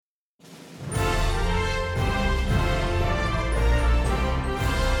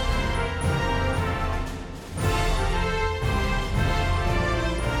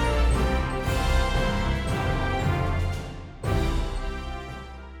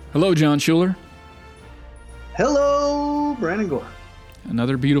Hello, John Schuler. Hello, Brandon Gore.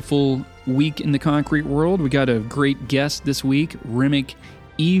 Another beautiful week in the concrete world. We got a great guest this week, Remigiusz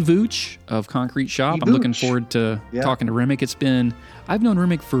Iwuć of Concrete Shop. I'm looking forward to talking to Remigiusz. I've known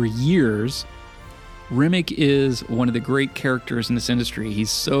Remigiusz for years. Remigiusz is one of the great characters in this industry.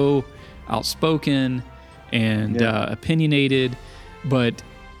 He's so outspoken and opinionated, but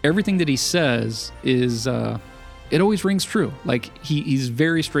everything that he says is, it always rings true. Like he's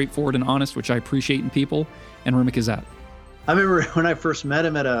very straightforward and honest, which I appreciate in people, and Remigiusz is that. I remember when I first met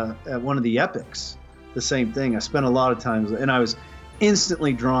him at one of the epics, the same thing. I spent a lot of times, and I was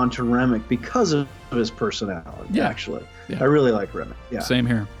instantly drawn to Remigiusz because of his personality, actually. Yeah. I really like Remigiusz. Yeah. Same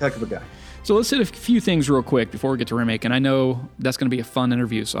here. Heck of a guy. So let's hit a few things real quick before we get to Remigiusz, and I know that's going to be a fun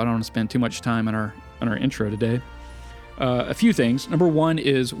interview, so I don't want to spend too much time on our intro today. A few things. Number one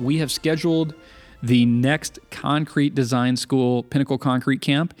is we have scheduled the next Concrete Design School Pinnacle Concrete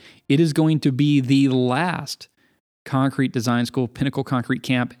Camp. It is going to be the last Concrete Design School Pinnacle Concrete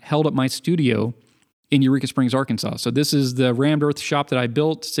Camp held at my studio in Eureka Springs, Arkansas. So this is the rammed earth shop that I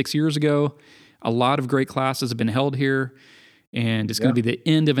built 6 years ago. A lot of great classes have been held here, and it's going to be the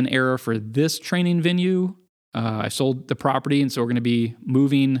end of an era for this training venue. I sold the property, and so we're going to be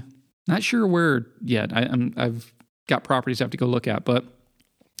moving. Not sure where yet. I've got properties I have to go look at, but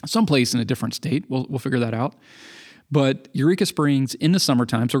someplace in a different state. We'll figure that out. But Eureka Springs in the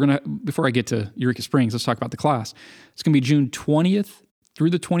summertime. So we're going to, before I get to Eureka Springs, let's talk about the class. It's going to be June 20th through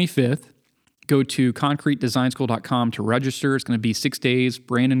the 25th. Go to concretedesignschool.com to register. It's going to be 6 days.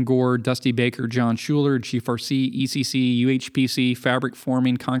 Brandon Gore, Dusty Baker, John Schuler, GFRC, ECC, UHPC, fabric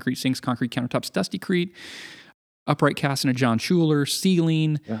forming, concrete sinks, concrete countertops, Dusty Crete, upright casting of John Schuler,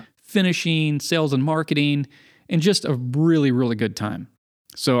 sealing, finishing, sales and marketing, and just a really, really good time.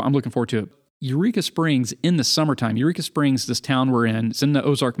 So I'm looking forward to it. Eureka Springs in the summertime. Eureka Springs, this town we're in, it's in the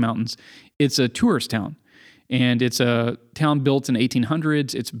Ozark Mountains. It's a tourist town, and it's a town built in the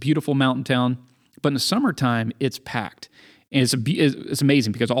 1800s. It's a beautiful mountain town, but in the summertime, it's packed. And it's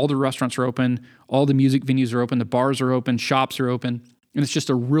amazing because all the restaurants are open, all the music venues are open, the bars are open, shops are open, and it's just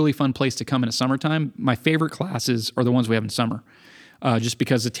a really fun place to come in the summertime. My favorite classes are the ones we have in summer, just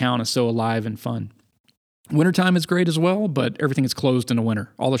because the town is so alive and fun. Wintertime is great as well, but everything is closed in the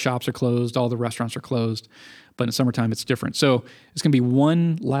winter. All the shops are closed, all the restaurants are closed, but in summertime it's different. So it's going to be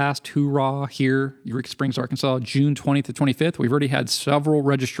one last hoorah here, Eureka Springs, Arkansas, June 20th to 25th. We've already had several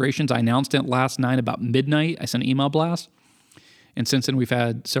registrations. I announced it last night about midnight. I sent an email blast, and since then we've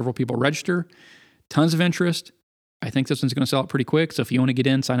had several people register. Tons of interest. I think this one's going to sell out pretty quick, so if you want to get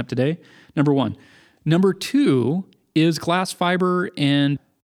in, sign up today. Number one. Number two is glass fiber and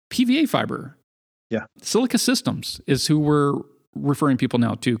PVA fiber. Yeah. Silica Systems is who we're referring people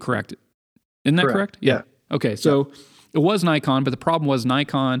now to, correct? Isn't that correct? Yeah. Okay, so it was Nikon, but the problem was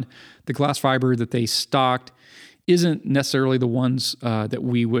Nikon, the glass fiber that they stocked isn't necessarily the ones that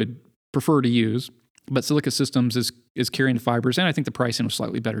we would prefer to use, but Silica Systems is carrying the fibers, and I think the pricing was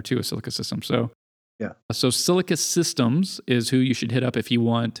slightly better too, a Silica Systems. So Silica Systems is who you should hit up if you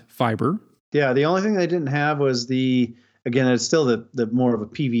want fiber. Yeah, the only thing they didn't have was again, it's still the more of a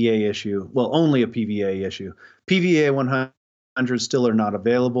PVA issue. Well, only a PVA issue. PVA 100 still are not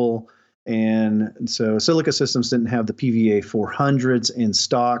available. And so Silica Systems didn't have the PVA 400s in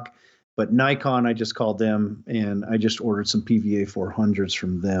stock. But Nikon, I just called them, and I just ordered some PVA 400s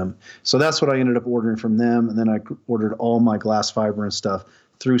from them. So that's what I ended up ordering from them. And then I ordered all my glass fiber and stuff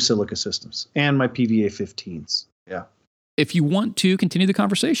through Silica Systems and my PVA 15s. Yeah. If you want to continue the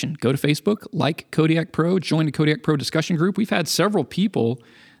conversation, go to Facebook, like Kodiak Pro, join the Kodiak Pro discussion group. We've had several people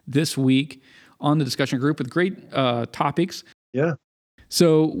this week on the discussion group with great topics. Yeah.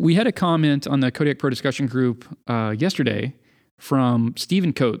 So we had a comment on the Kodiak Pro discussion group yesterday from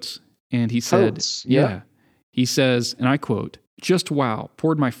Stephen Coates, and he said, he says, and I quote, "Just wow,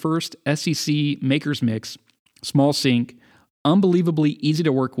 poured my first SEC Maker's Mix, small sink, unbelievably easy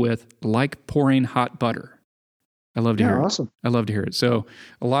to work with, like pouring hot butter." I love to hear it. Awesome. I love to hear it. So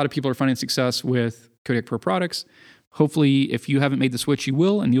a lot of people are finding success with Kodiak Pro products. Hopefully, if you haven't made the switch, you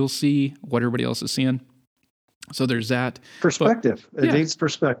will, and you'll see what everybody else is seeing. So there's that. Perspective. It needs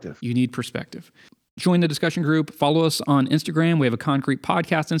perspective. You need perspective. Join the discussion group. Follow us on Instagram. We have a Concrete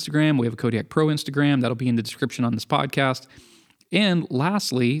Podcast Instagram. We have a Kodiak Pro Instagram. That'll be in the description on this podcast. And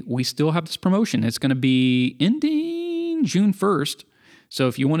lastly, we still have this promotion. It's going to be ending June 1st. So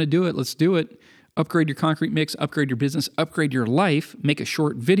if you want to do it, let's do it. Upgrade your concrete mix, upgrade your business, upgrade your life, make a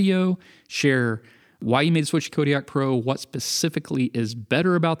short video, share why you made the switch to Kodiak Pro, what specifically is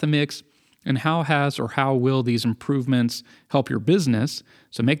better about the mix, and how will these improvements help your business.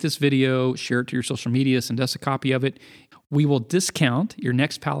 So make this video, share it to your social media, send us a copy of it. we will discount your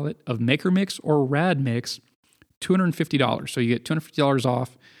next pallet of Maker Mix or Rad Mix $250. So you get $250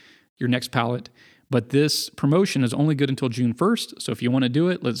 off your next pallet. But this promotion is only good until June 1st. So if you want to do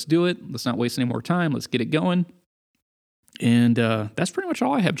it, let's do it. Let's not waste any more time. Let's get it going. And that's pretty much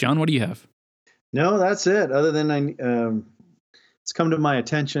all I have. John, what do you have? No, that's it. Other than it's come to my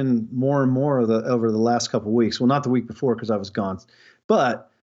attention more and more over the last couple of weeks. Well, not the week before because I was gone,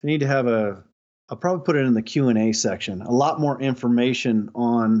 but I need to have I'll probably put it in the Q&A section. A lot more information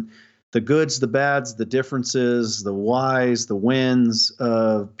on the goods, the bads, the differences, the whys, the wins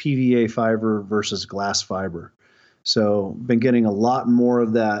of PVA fiber versus glass fiber. So been getting a lot more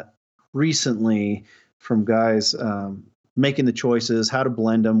of that recently from guys making the choices, how to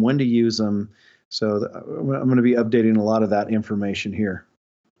blend them, when to use them. So I'm going to be updating a lot of that information here.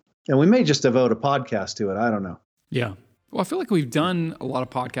 And we may just devote a podcast to it. I don't know. Yeah. Well, I feel like we've done a lot of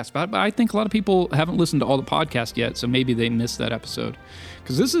podcasts about it, but I think a lot of people haven't listened to all the podcasts yet, so maybe they missed that episode.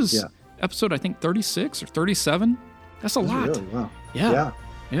 Because this is episode, I think, 36 or 37. That's a lot. Really? Wow. Yeah.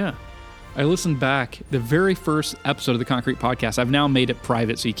 I listened back the very first episode of the Concrete Podcast. I've now made it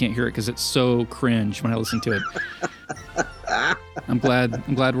private so you can't hear it because it's so cringe when I listen to it. I'm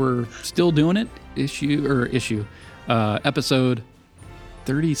glad we're still doing it. Episode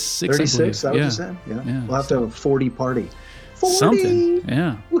 36. 36, that was you said? Yeah. We'll have to have a 40 party. 40! Something.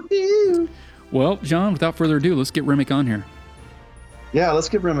 Yeah. Woo-hoo! Well, John, without further ado, let's get Remick on here. Yeah, let's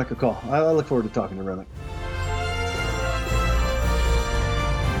give Remick a call. I look forward to talking to Remick.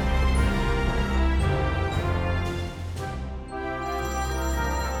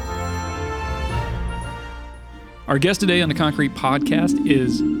 Our guest today on the Concrete Podcast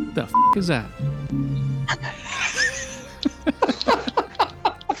is, the f*** is that?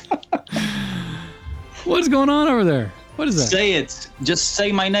 What is going on over there? What is that? Say it. Just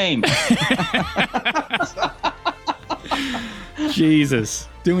say my name. Jesus.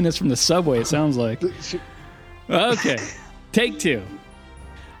 Doing this from the subway, it sounds like. Okay. Take two.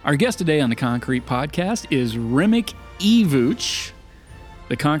 Our guest today on the Concrete Podcast is Remigiusz Iwuć,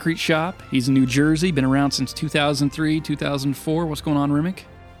 the Concrete Shop. He's in New Jersey, been around since 2003, 2004. What's going on, Remigiusz?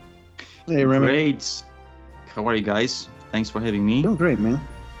 Hey, Remigiusz. Great. How are you guys? Thanks for having me. Doing great, man.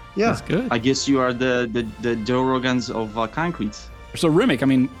 Yeah. That's good. I guess you are the Joe Rogans of concrete. So, Remigiusz, I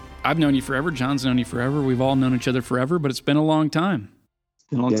mean, I've known you forever. John's known you forever. We've all known each other forever, but it's been a long time. It's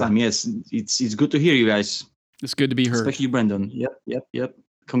been a long time, yes. It's good to hear you guys. It's good to be heard. Especially Brendan. Yep.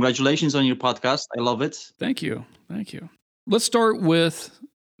 Congratulations on your podcast. I love it. Thank you. Let's start with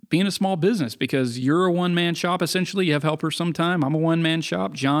being a small business because you're a one-man shop, essentially. You have helpers sometime. I'm a one-man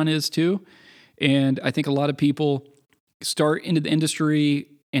shop. John is too. And I think a lot of people start into the industry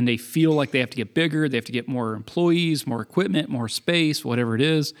and they feel like they have to get bigger. They have to get more employees, more equipment, more space, whatever it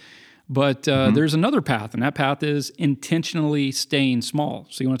is. But there's another path, and that path is intentionally staying small.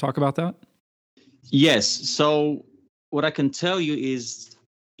 So you want to talk about that? Yes. So what I can tell you is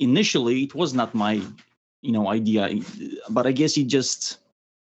initially it was not my, idea, but I guess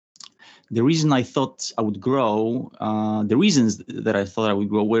the reason I thought I would grow, the reasons that I thought I would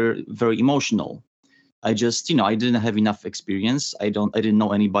grow were very emotional. I just, I didn't have enough experience. I didn't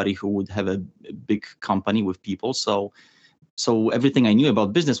know anybody who would have a big company with people. So everything I knew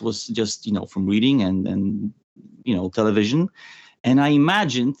about business was just, from reading and television. And I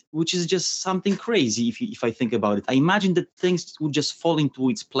imagined, which is just something crazy if I think about it, I imagined that things would just fall into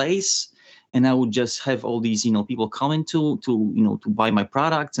its place. And I would just have all these, people coming to buy my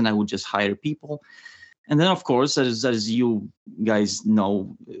products, and I would just hire people. And then, of course, as you guys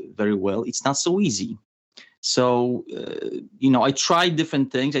know very well, it's not so easy. So, I tried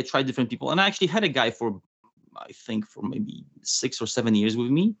different things. I tried different people. And I actually had a guy for maybe 6 or 7 years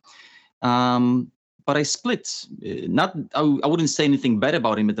with me. But I split. I wouldn't say anything bad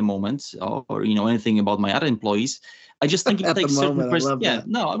about him at the moment or anything about my other employees. I just think it takes certain person. Yeah,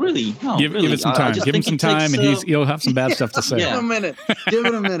 no, really. No, Give it some time. Give him some time, and he'll have some bad stuff to say. Give it a minute. Give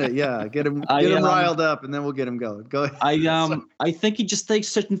it a minute. Yeah, get him riled up, and then we'll get him going. Go ahead. I think it just takes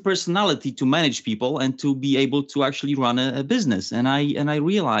certain personality to manage people and to be able to actually run a business. And I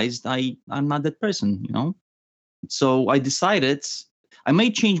realized I'm not that person. So I decided I may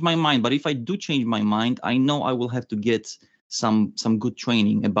change my mind, but if I do change my mind, I know I will have to get some good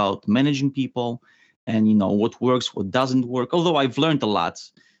training about managing people. And what works, what doesn't work. Although I've learned a lot.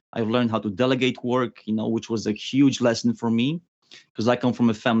 I've learned how to delegate work, which was a huge lesson for me, because I come from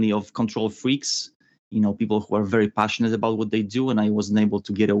a family of control freaks, people who are very passionate about what they do, and I wasn't able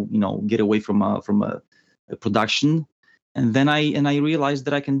to get away from a production. And then I realized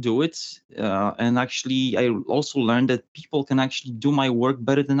that I can do it, and actually I also learned that people can actually do my work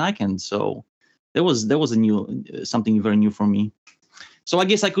better than I can. So That was a new something very new for me. So I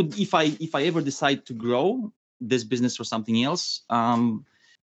guess I could, if I ever decide to grow this business or something else,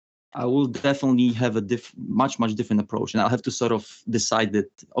 I will definitely have a much different approach, and I'll have to sort of decide that,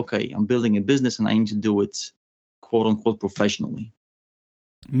 okay, I'm building a business and I need to do it, quote unquote, professionally.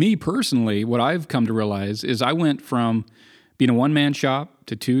 Me personally, what I've come to realize is I went from being a one-man shop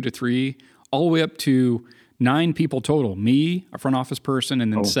to 2 to 3, all the way up to 9 people total. Me, a front office person,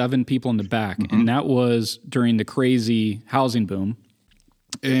 and then 7 people in the back. Mm-hmm. And that was during the crazy housing boom.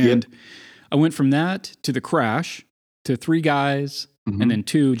 And I went from that to the crash to 3 guys, and then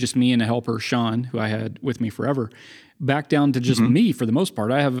 2, just me and a helper, Sean, who I had with me forever, back down to just me for the most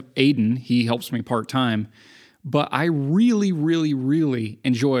part. I have Aiden. He helps me part-time. But I really, really, really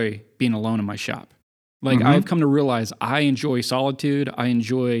enjoy being alone in my shop. Like, I've come to realize I enjoy solitude. I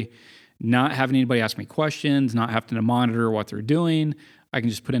enjoy not having anybody ask me questions, not having to monitor what they're doing. I can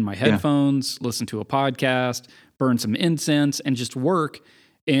just put in my headphones, listen to a podcast, burn some incense, and just work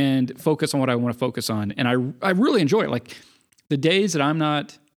and focus on what I want to focus on. And I really enjoy it. Like, the days that I'm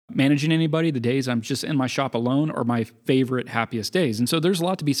not managing anybody, the days I'm just in my shop alone are my favorite, happiest days. And so there's a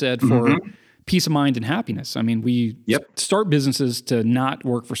lot to be said for peace of mind and happiness. I mean, we start businesses to not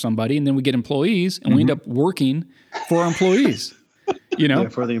work for somebody, and then we get employees, and we end up working for our employees. You know,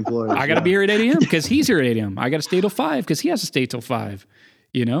 for the employees. I got to be here at 8 a.m. because he's here at 8 a.m. I got to stay till 5 because he has to stay till 5.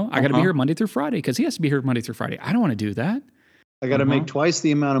 You know, I got to be here Monday through Friday because he has to be here Monday through Friday. I don't want to do that. I got to make twice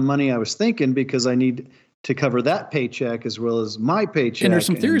the amount of money I was thinking because I need to cover that paycheck as well as my paycheck. And there's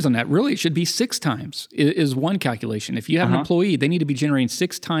some theories on that. Really, it should be 6 times is one calculation. If you have an employee, they need to be generating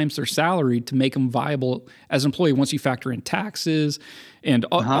 6 times their salary to make them viable as an employee. Once you factor in taxes and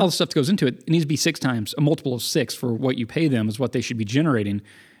all the stuff that goes into it, it needs to be 6 times, a multiple of 6 for what you pay them is what they should be generating.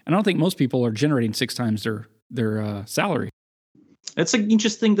 And I don't think most people are generating 6 times their salary. That's an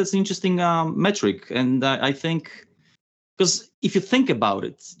interesting metric. And I think, because if you think about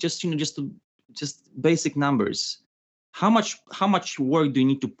it, just basic numbers, how much work do you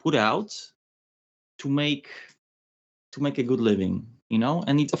need to put out to make a good living, you know?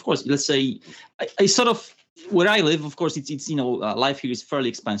 And it, of course, let's say I sort of, where I live, of course, it's life here is fairly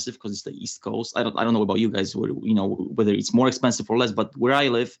expensive because it's the East Coast. I don't know about you guys, whether it's more expensive or less, but where I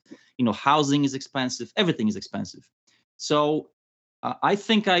live, housing is expensive, everything is expensive. So I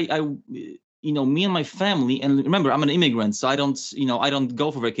think me and my family, and remember, I'm an immigrant, so I don't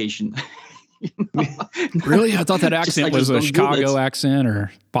go for vacation. Really? I thought that accent was a Chicago accent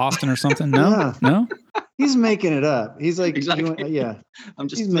or Boston or something. No, no. He's making it up. He's like, exactly. I'm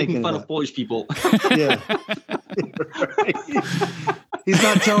just making fun of Polish people. Yeah. Right. He's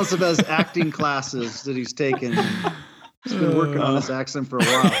not telling us about his acting classes that he's taken. He's been working on this accent for a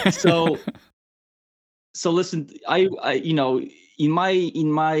while. So listen, in my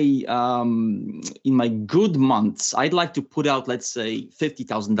good months, I'd like to put out, let's say,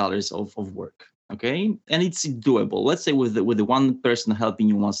 $50,000 of work. Okay, and it's doable. Let's say with the one person helping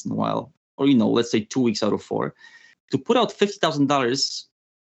you once in a while, or let's say 2 weeks out of 4, to put out $50,000.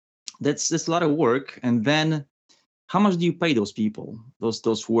 That's a lot of work. And then, how much do you pay those people?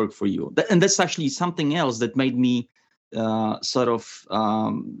 Those who work for you? And that's actually something else that made me very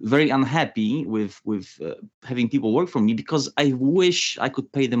unhappy with having people work for me, because I wish I could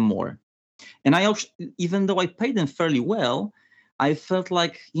pay them more. And even though I paid them fairly well, I felt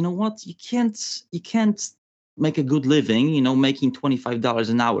like, you know what, you can't make a good living, making $25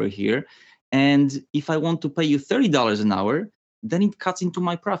 an hour here. And if I want to pay you $30 an hour, then it cuts into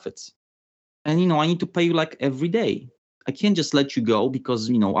my profits. And, I need to pay you like every day. I can't just let you go because,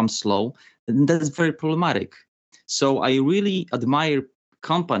 I'm slow. And that's very problematic. So I really admire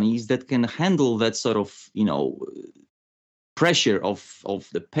companies that can handle that sort of, pressure of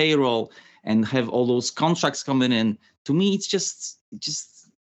the payroll and have all those contracts coming in. To me, it's just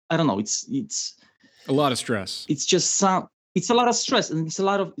I don't know. It's a lot of stress. It's just it's a lot of stress, and it's a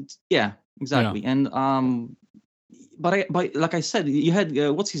lot of exactly. Yeah. And but like I said, you had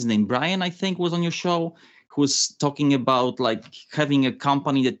what's his name, Brian, I think, was on your show, who was talking about like having a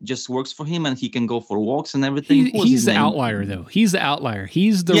company that just works for him and he can go for walks and everything. He's the outlier, though. He's the outlier.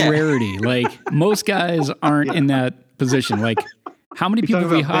 He's the rarity. Like, most guys aren't in that position. Like, how many people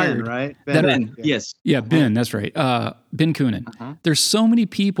have we hired? Ben, right? Ben. Yes. Yeah, Ben. That's right. Ben Coonan. There's so many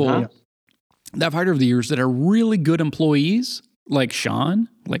people that I've hired over the years that are really good employees, like Sean,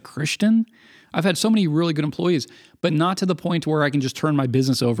 like Christian. I've had so many really good employees, but not to the point where I can just turn my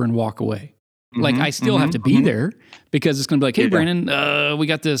business over and walk away. Like, I still have to be there, because it's going to be like, hey, Brandon, we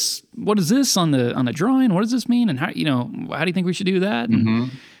got this. What is this on the drawing? What does this mean? And how do you think we should do that?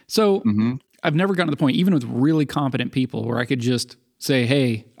 And so I've never gotten to the point, even with really competent people, where I could just say,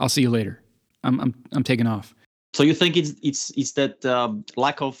 hey, I'll see you later. I'm taking off. So you think it's that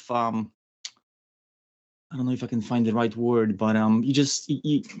lack of I don't know if I can find the right word, but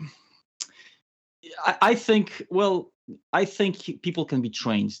I think, well, I think people can be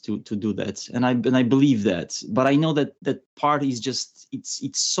trained to do that, and I believe that. But I know that part is just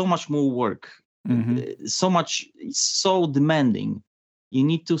it's so much more work, so much, it's so demanding. You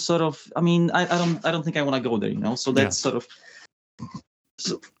need to sort of. I mean, I don't think I want to go there. So that's sort of.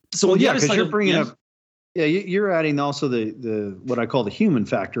 So well, yeah, because you're bringing up. Yeah, you're adding also the what I call the human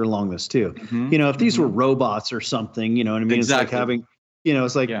factor along this too. If these were robots or something, you know what I mean? Exactly. It's like having,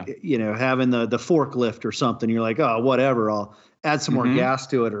 it's like, having the forklift or something. You're like, oh, whatever, I'll add some more gas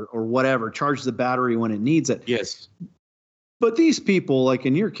to it or whatever, charge the battery when it needs it. Yes. But these people, like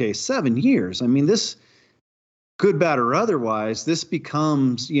in your case, 7 years, I mean, this, good, bad, or otherwise, this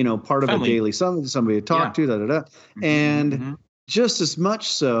becomes, part of a daily somebody to talk to, and just as much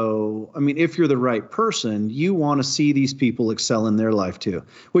so, I mean, if you're the right person, you want to see these people excel in their life too,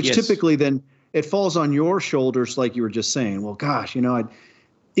 which typically then it falls on your shoulders, like you were just saying. Well, gosh,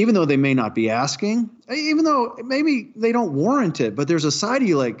 even though they may not be asking, even though maybe they don't warrant it, but there's a side of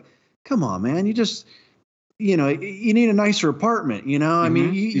you like, come on, man, you just, you need a nicer apartment, I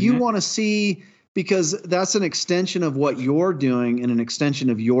mean, you want to see, because that's an extension of what you're doing and an extension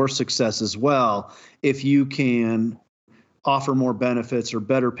of your success as well. If you can offer more benefits or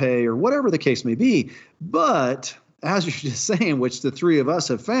better pay or whatever the case may be. But as you're just saying, which the three of us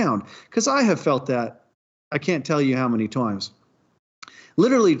have found, because I have felt that, I can't tell you how many times.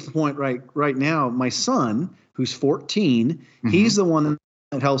 Literally to the point right now, my son, who's 14, he's the one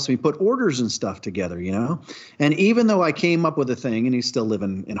that helps me put orders and stuff together, And even though I came up with a thing, and he's still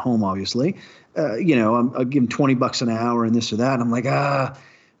living in home, obviously, I'll give him $20 an hour and this or that. And I'm like,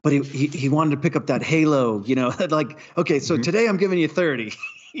 but he wanted to pick up that halo, like, okay, so today I'm giving you 30,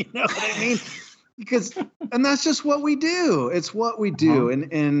 you know what I mean? And that's just what we do. It's what we do.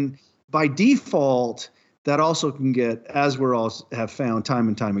 And by default, that also can get, as we're all have found time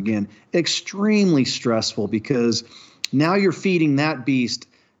and time again, extremely stressful, because now you're feeding that beast,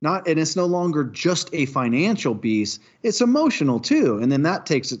 and it's no longer just a financial beast, it's emotional too. And then that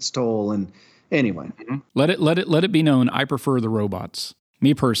takes its toll. And anyway, let it be known, I prefer the robots.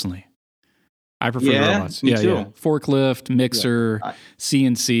 Me personally, I prefer the robots. Me too. Forklift, mixer,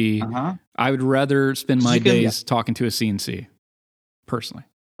 CNC. I would rather spend my days talking to a CNC, personally.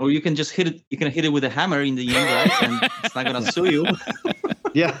 Or you can just hit it. You can hit it with a hammer in the end, right? And it's not going to sue you.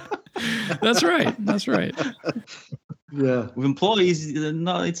 Yeah, that's right. That's right. Yeah, with employees,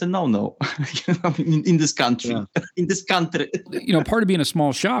 no, it's a no-no in this country. Yeah. In this country, part of being a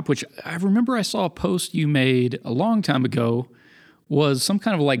small shop, which I remember I saw a post you made a long time ago, was some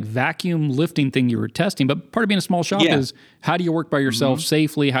kind of like vacuum lifting thing you were testing. But part of being a small shop is, how do you work by yourself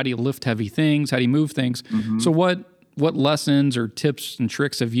safely? How do you lift heavy things? How do you move things? So what lessons or tips and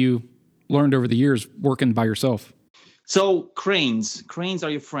tricks have you learned over the years working by yourself? So cranes are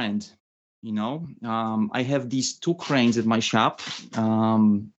your friend. I have these 2 cranes at my shop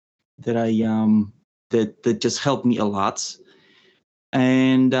that I that just help me a lot.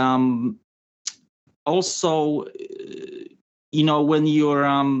 And also, when you're,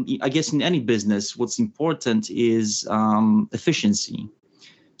 I guess in any business, what's important is efficiency.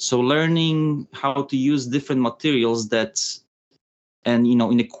 So learning how to use different materials and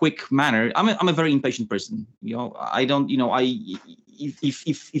in a quick manner. I'm a very impatient person. I don't.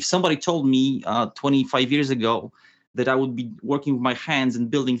 If somebody told me 25 years ago that I would be working with my hands and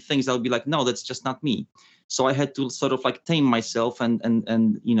building things, I would be like, no, that's just not me. So I had to sort of like tame myself and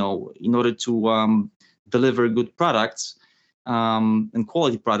in order to deliver good products. And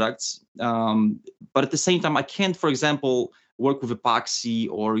quality products, but at the same time, I can't, for example, work with epoxy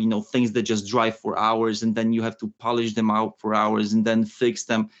or things that just dry for hours and then you have to polish them out for hours and then fix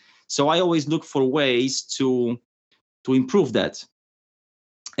them. So I always look for ways to improve that,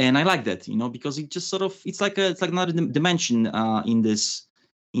 and I like that, because it just sort of it's like another dimension in this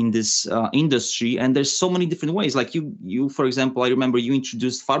industry, and there's so many different ways. Like you, for example, I remember you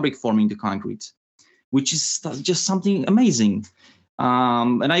introduced fabric forming to concrete, which is just something amazing.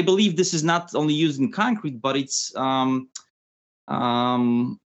 And I believe this is not only used in concrete, but it's, I'm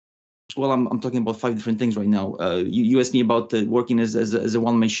talking about 5 different things right now. You asked me about working as a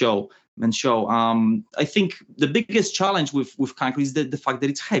one-man show. I think the biggest challenge with concrete is the fact that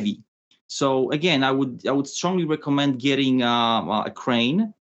it's heavy. So again, I would strongly recommend getting a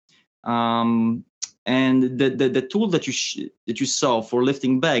crane. And the tool that you saw for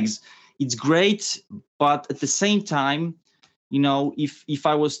lifting bags, it's great, but at the same time, if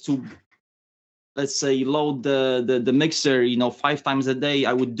I was to let's say, load the mixer, 5 times a day,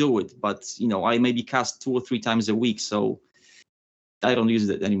 I would do it. But, I maybe cast 2 or 3 times a week. So I don't use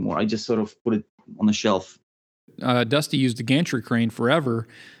it anymore. I just sort of put it on the shelf. Dusty used a gantry crane forever.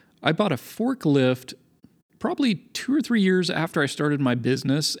 I bought a forklift probably 2 or 3 years after I started my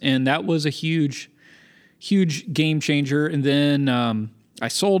business, and that was a huge game changer. And then I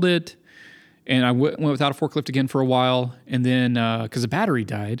sold it, and I went without a forklift again for a while. And then because the battery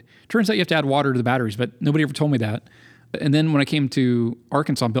died, turns out you have to add water to the batteries, but nobody ever told me that. And then when I came to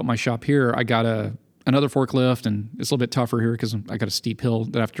Arkansas and built my shop here, I got another forklift, and it's a little bit tougher here because I got a steep hill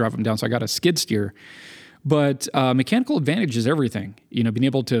that I have to drive them down. So I got a skid steer. But mechanical advantage is everything. Being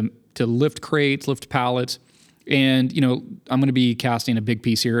able to lift crates, lift pallets. And, I'm going to be casting a big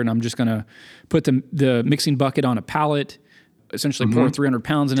piece here, and I'm just going to put the mixing bucket on a pallet, essentially pour 300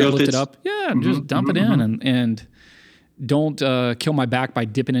 pounds in it, lift it up. Yeah, just dump it in and don't kill my back by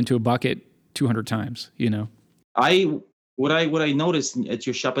dipping into a bucket 200 times, What I noticed at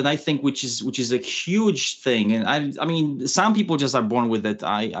your shop, and I think which is a huge thing, and I mean, some people just are born with it.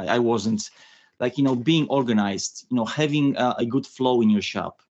 I wasn't, like, being organized, having a good flow in your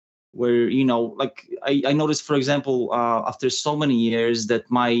shop, where like I noticed, for example, after so many years, that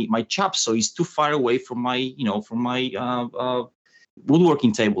my chop saw is too far away from my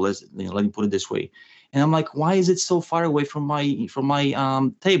woodworking table, let me put it this way. And I'm like, why is it so far away from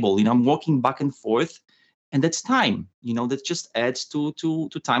my table? I'm walking back and forth. And that's time, that just adds to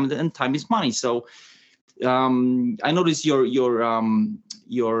time, and time is money. So I noticed your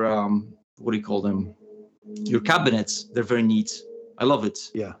what do you call them? Your cabinets, they're very neat. I love it.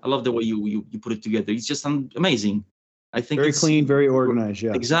 Yeah. I love the way you put it together. It's just amazing. I think very it's clean, very organized.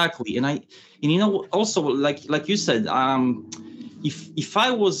 Yeah, exactly. And also, like you said, if I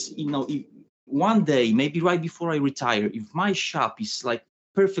was, one day, maybe right before I retire, if my shop is like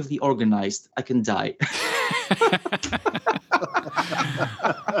perfectly organized, I can die.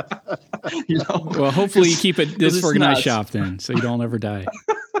 Well, hopefully you keep it this organized shop then, so you don't ever die.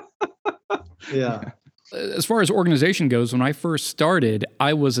 Yeah. As far as organization goes, when I first started,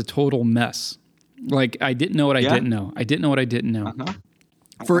 I was a total mess. Like, I didn't know what I didn't know. I didn't know what I didn't know.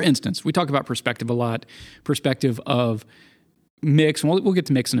 For instance, we talk about perspective a lot, perspective of mix, and we'll get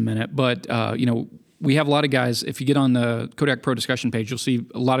to mix in a minute, but we have a lot of guys. If you get on the Kodak Pro discussion page, you'll see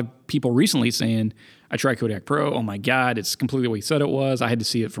a lot of people recently saying, I tried Kodak Pro. Oh my God, it's completely what you said it was. I had to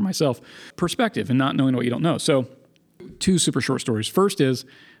see it for myself. Perspective and not knowing what you don't know. So 2 super short stories. First is,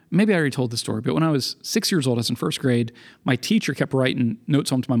 maybe I already told this story, but when I was 6 years old, I was in first grade, my teacher kept writing notes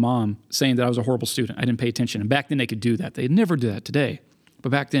home to my mom saying that I was a horrible student. I didn't pay attention. And back then they could do that. They'd never do that today. But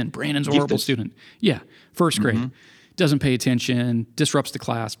back then, Brandon's a horrible student. Yeah, first grade. Doesn't pay attention, disrupts the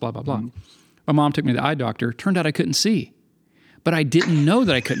class, blah, blah, blah. My mom took me to the eye doctor. Turned out I couldn't see. But I didn't know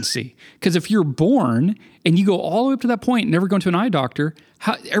that I couldn't see. Because if you're born and you go all the way up to that point, never going to an eye doctor,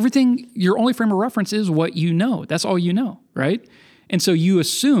 everything, your only frame of reference is what you know. That's all you know, right? And so you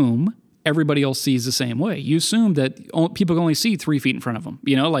assume everybody else sees the same way. You assume that people can only see 3 feet in front of them.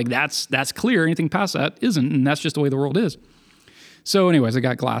 Like that's clear. Anything past that isn't, and that's just the way the world is. So anyways, I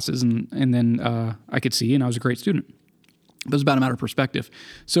got glasses, and then I could see, and I was a great student. It was about a matter of perspective.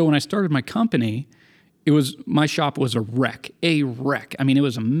 So when I started my company, my shop was a wreck. I mean, it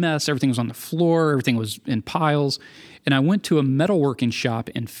was a mess. Everything was on the floor. Everything was in piles. And I went to a metalworking shop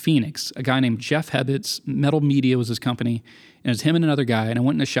in Phoenix. A guy named Jeff Hebbets, Metal Media was his company. And it was him and another guy. And I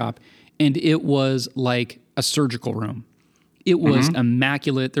went in the shop, and it was like a surgical room. It was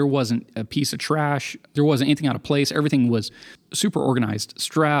immaculate. There wasn't a piece of trash. There wasn't anything out of place. Everything was super organized.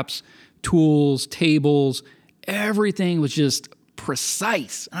 Straps, tools, tables, everything was just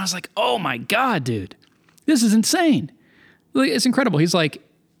precise. And I was like, oh my God, dude, this is insane. It's incredible. He's like,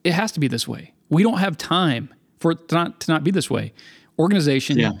 it has to be this way. We don't have time for it to not be this way.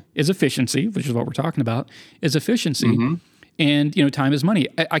 Organization is efficiency, which is what we're talking about, is efficiency. And, time is money.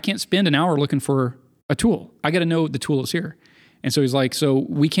 I can't spend an hour looking for a tool. I got to know the tool is here. And so he's like, so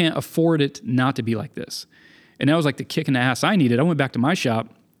we can't afford it not to be like this. And that was like the kick in the ass I needed. I went back to my shop.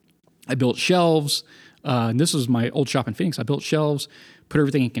 I built shelves. And this was my old shop in Phoenix. I built shelves, put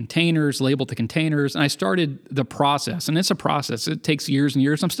everything in containers, labeled the containers, and I started the process. And it's a process. It takes years and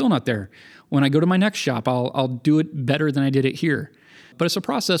years. I'm still not there. When I go to my next shop, I'll do it better than I did it here. But it's a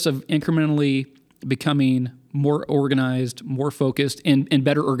process of incrementally becoming more organized, more focused, and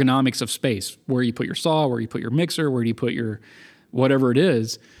better ergonomics of space. Where you put your saw, where you put your mixer, where do you put your whatever it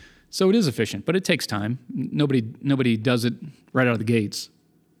is. So it is efficient, but it takes time. Nobody does it right out of the gates.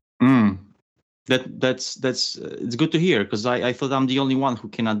 That's it's good to hear, because I thought I'm the only one who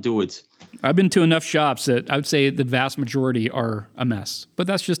cannot do it. I've been to enough shops that I would say the vast majority are a mess. But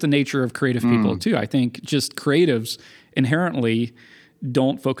that's just the nature of creative people too. I think just creatives inherently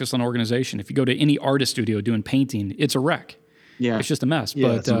don't focus on organization. If you go to any artist studio doing painting, it's a wreck. Yeah, it's just a mess.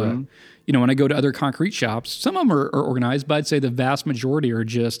 Yeah, But when I go to other concrete shops, some of them are organized, but I'd say the vast majority are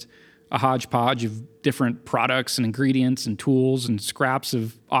just a hodgepodge of different products and ingredients and tools and scraps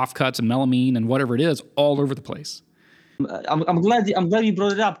of offcuts and melamine and whatever it is, all over the place. I'm glad you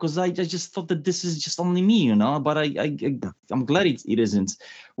brought it up, because I just thought that this is just only me, But I'm glad it isn't.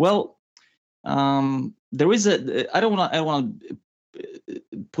 Well, there is I don't want to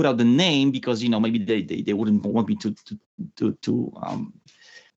put out the name, because maybe they wouldn't want me to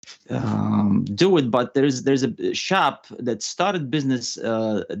do it. But there's a shop that started business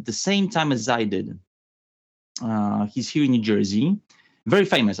at the same time as I did. He's here in New Jersey, very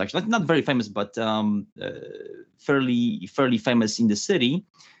famous actually, not very famous, but fairly famous in the city,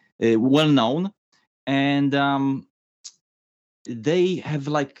 well known, and they have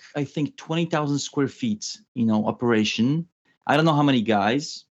I think 20,000 square feet, operation. I don't know how many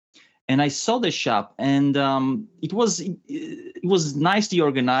guys. And I saw the shop, and it was nicely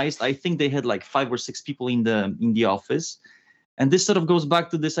organized. I think they had 5 or 6 people in the office, and this sort of goes back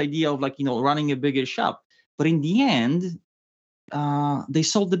to this idea of running a bigger shop. But in the end, they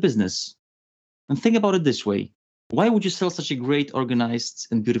sold the business. And think about it this way: why would you sell such a great, organized,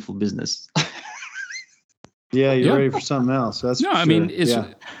 and beautiful business? Yeah, you're ready for something else. That's no. For I sure.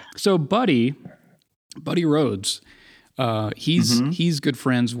 mean, so Buddy Rhodes. He's good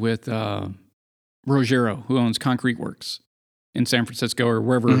friends with Rogero, who owns Concrete Works in San Francisco or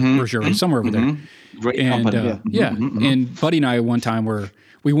wherever Rogero, somewhere over there. Great company. company. And Buddy and I one time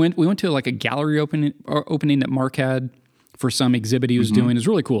we went to a gallery opening that Mark had for some exhibit he was doing. It was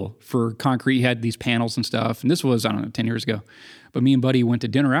really cool for concrete. He had these panels and stuff, and this was 10 years ago. But me and Buddy went to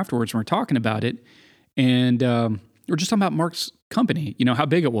dinner afterwards and we were talking about it, and we're just talking about Mark's company, how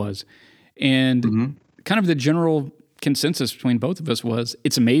big it was, and kind of the general consensus between both of us was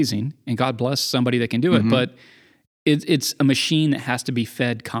it's amazing and God bless somebody that can do it, but it's a machine that has to be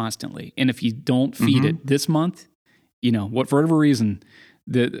fed constantly. And if you don't feed it this month, for whatever reason,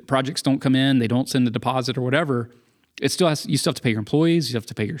 the projects don't come in, they don't send a deposit or whatever, you still have to pay your employees, you have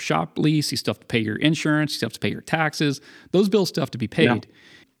to pay your shop lease, you still have to pay your insurance, you still have to pay your taxes. Those bills still have to be paid. Yeah.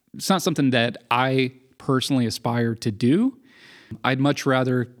 It's not something that I personally aspire to do. I'd much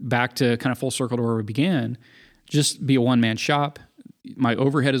rather, back to kind of full circle to where we began, just be a one-man shop. My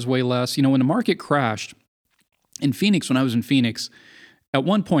overhead is way less. When the market crashed in Phoenix, when I was in Phoenix, at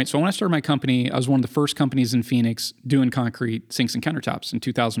one point, so when I started my company, I was one of the first companies in Phoenix doing concrete sinks and countertops in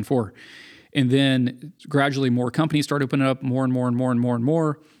 2004. And then gradually more companies started opening up, more and more and more and more and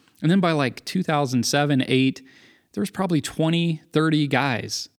more. And then by 2007, 8, there was probably 20, 30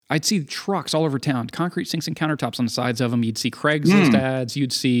 guys. I'd see trucks all over town, concrete sinks and countertops on the sides of them. You'd see Craigslist ads.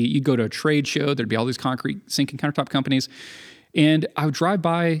 You'd go to a trade show. There'd be all these concrete sink and countertop companies. And I would drive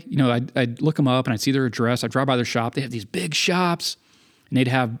by, I'd look them up and I'd see their address. I'd drive by their shop. They have these big shops and they'd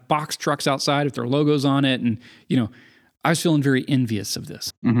have box trucks outside with their logos on it. And, I was feeling very envious of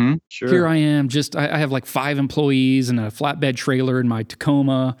this. Sure. Here I am, I have 5 employees and a flatbed trailer in my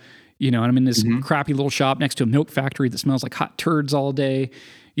Tacoma, and I'm in this crappy little shop next to a milk factory that smells like hot turds all day.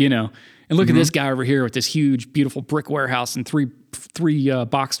 And look at this guy over here with this huge, beautiful brick warehouse and three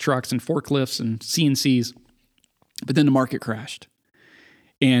box trucks and forklifts and CNCs. But then the market crashed.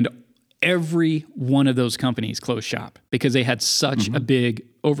 And every one of those companies closed shop because they had such a big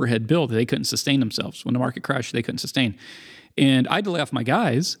overhead bill that they couldn't sustain themselves. When the market crashed, they couldn't sustain. And I had to lay off my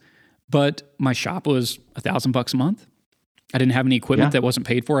guys, but my shop was $1,000 a month. I didn't have any equipment that wasn't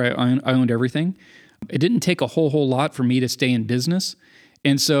paid for. I owned everything. It didn't take a whole lot for me to stay in business.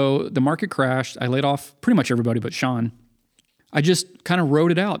 And so the market crashed. I laid off pretty much everybody but Sean. I just kind of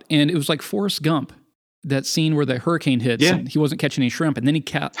rode it out. And it was like Forrest Gump, that scene where the hurricane hits and he wasn't catching any shrimp. And then he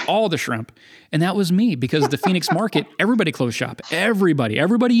caught all the shrimp. And that was me, because the Phoenix market, everybody closed shop. Everybody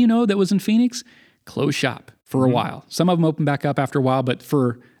that was in Phoenix closed shop for a while. Some of them opened back up after a while, but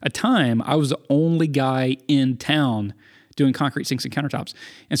for a time, I was the only guy in town doing concrete sinks and countertops.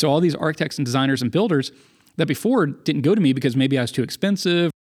 And so all these architects and designers and builders that before didn't go to me because maybe I was too expensive,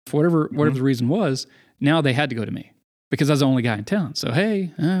 for whatever the reason was, now they had to go to me because I was the only guy in town. So,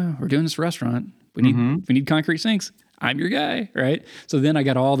 hey, we're doing this restaurant. We need concrete sinks. I'm your guy, right? So then I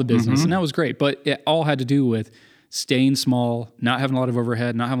got all the business, and that was great. But it all had to do with staying small, not having a lot of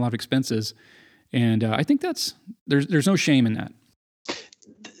overhead, not having a lot of expenses. And I think there's no shame in that.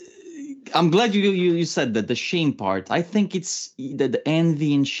 I'm glad you said that, the shame part. I think it's the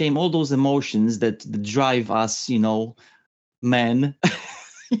envy and shame, all those emotions that drive us, men.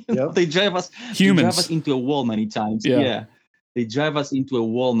 Yep. They drive us Humans. They drive us into a wall many times. Yeah. They drive us into a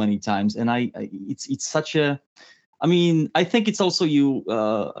wall many times, and it's such a. I mean, I think it's also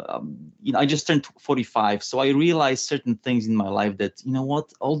I just turned 45, so I realized certain things in my life that,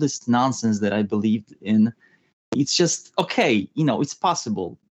 what, all this nonsense that I believed in, it's just okay. It's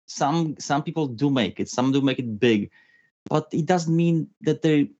possible. Some people do make it. Some do make it big, but it doesn't mean that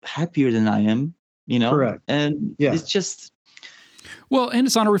they're happier than I am. Correct. And Yeah. it's just. Well, and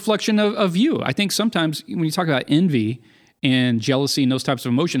it's not a reflection of you. I think sometimes when you talk about envy and jealousy and those types of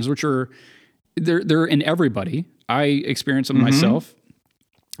emotions, which are they're in everybody. I experience them myself.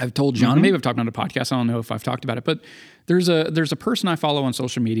 I've told John, maybe I've talked on a podcast. I don't know if I've talked about it, but there's a person I follow on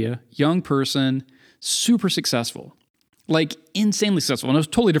social media, young person, super successful, like insanely successful. And it was a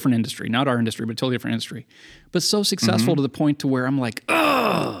totally different industry, not our industry, but a totally different industry, but so successful to the point to where I'm like,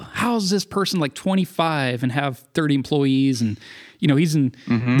 oh, how's this person like 25 and have 30 employees? And, he's in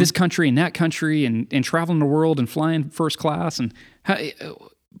this country and that country and traveling the world and flying first class.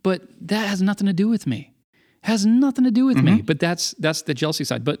 But that has nothing to do with me. Has nothing to do with me, but that's the jealousy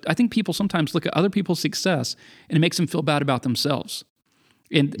side. But I think people sometimes look at other people's success and it makes them feel bad about themselves.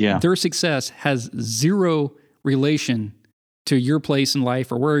 And their success has zero relation to your place in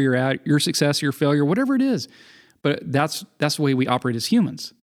life or where you're at, your success, your failure, whatever it is. But that's the way we operate as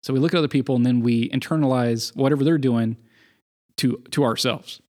humans. So we look at other people and then we internalize whatever they're doing to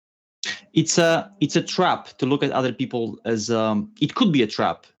ourselves. It's a trap to look at other people as it could be a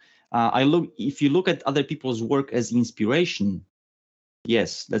trap. If you look at other people's work as inspiration,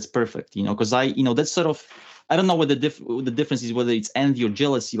 yes, that's perfect. Because that's sort of, I don't know what the difference is, whether it's envy or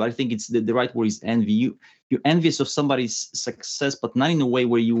jealousy, but I think it's the right word is envy. You're envious of somebody's success, but not in a way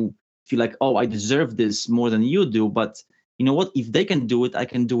where you feel like, oh, I deserve this more than you do. But you know what? If they can do it, I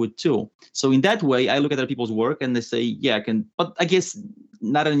can do it too. So in that way, I look at other people's work and they say, yeah, I can. But I guess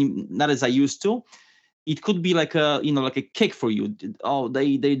not as I used to. It could be like a kick for you. Oh,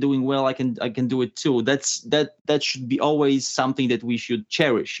 they're doing well. I can do it too. That should be always something that we should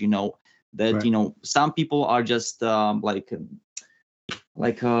cherish. That some people are just you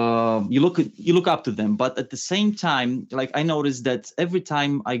look up to them, but at the same time, like I noticed that every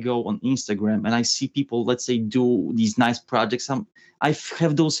time I go on Instagram and I see people, let's say, do these nice projects, I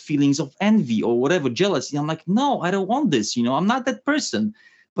have those feelings of envy or whatever, jealousy. I'm like, no, I don't want this. I'm not that person.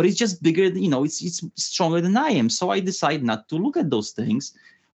 But it's just bigger, it's stronger than I am. So I decide not to look at those things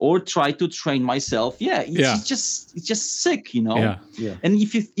or try to train myself. It's just sick, Yeah. And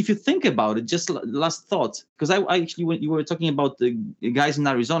if you think about it, just last thought, because I actually, when you were talking about the guys in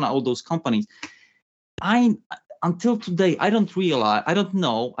Arizona, all those companies, until today, I don't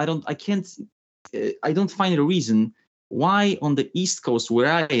find a reason why on the East Coast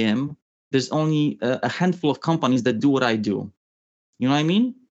where I am, there's only a handful of companies that do what I do. You know what I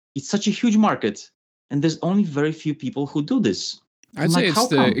mean? It's such a huge market, and there's only very few people who do this. I'd say it's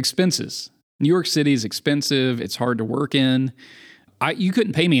the expenses. New York City is expensive. It's hard to work in. You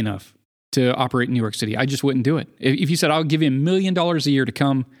couldn't pay me enough to operate in New York City. I just wouldn't do it. If you said, I'll give you $1 million a year to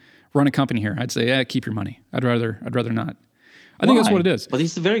come run a company here, I'd say, keep your money. I'd rather not. I think that's what it is. But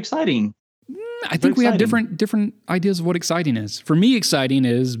it's very exciting. I think we have different ideas of what exciting is. For me, exciting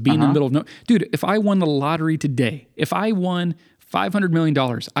is being in the middle of dude, if I won the lottery today, if I won $500 million,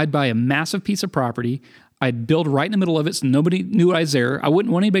 I'd buy a massive piece of property. I'd build right in the middle of it so nobody knew I was there. I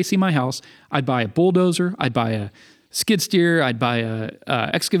wouldn't want anybody to see my house. I'd buy a bulldozer. I'd buy a skid steer. I'd buy a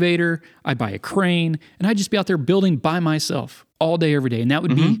excavator. I'd buy a crane. And I'd just be out there building by myself all day, every day. And that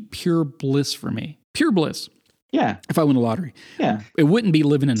would be pure bliss for me. Pure bliss. Yeah. If I won the lottery. Yeah. It wouldn't be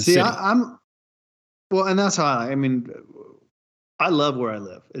living in the city. Well, and that's how I love where I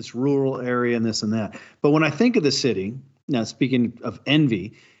live. It's rural area and this and that. But when I think of the city, now speaking of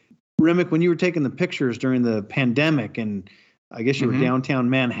envy, Remick, when you were taking the pictures during the pandemic, and I guess you were downtown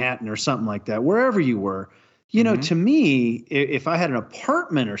Manhattan or something like that, wherever you were, to me, if I had an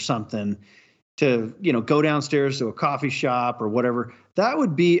apartment or something to, go downstairs to a coffee shop or whatever, that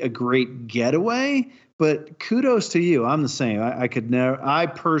would be a great getaway. But kudos to you. I'm the same. I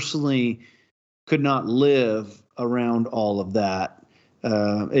personally could not live around all of that.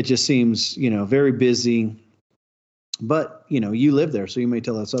 It just seems, very busy. But, you live there, so you may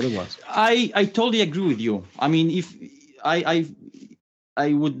tell us otherwise. I totally agree with you. I mean, if I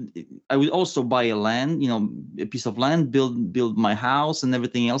would also buy a land, a piece of land, build my house and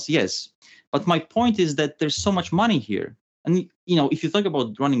everything else. Yes. But my point is that there's so much money here. And, if you think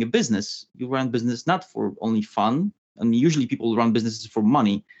about running a business, you run business not for only fun. And usually people run businesses for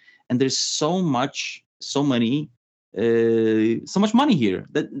money. and there's so much money here.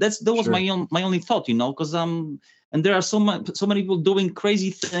 That was Sure. my only thought, because and there are so many people doing crazy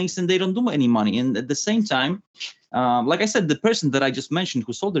things and they don't do any money. And at the same time, like I said, the person that I just mentioned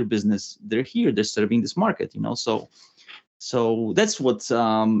who sold their business, they're here, they're serving this market, so that's what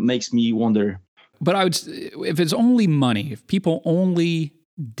makes me wonder. But if it's only money, if people only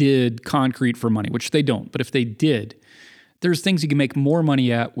did concrete for money, which they don't, but if they did, there's things you can make more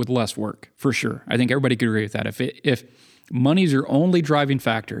money at with less work, for sure. I think everybody could agree with that. If money's your only driving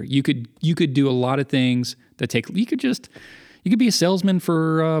factor, you could do a lot of things that you could be a salesman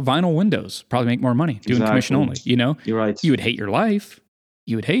for vinyl windows, probably make more money doing commission only. You're right. You would hate your life,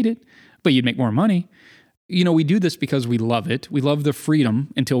 you would hate it, but you'd make more money. We do this because we love it. We love the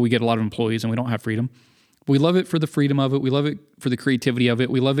freedom until we get a lot of employees and we don't have freedom. We love it for the freedom of it. We love it for the creativity of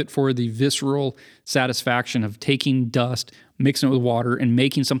it. We love it for the visceral satisfaction of taking dust, mixing it with water, and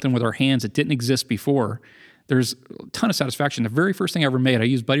making something with our hands that didn't exist before. There's a ton of satisfaction. The very first thing I ever made, I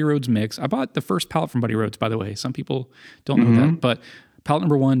used Buddy Rhodes mix. I bought the first pallet from Buddy Rhodes, by the way. Some people don't know that, but pallet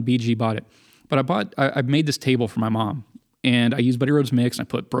number 1, BG bought it. But I made this table for my mom, and I used Buddy Rhodes mix, and I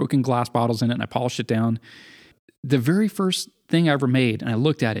put broken glass bottles in it, and I polished it down. The very first thing I ever made, and I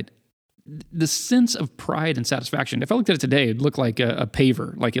looked at it, the sense of pride and satisfaction. If I looked at it today, it'd look like a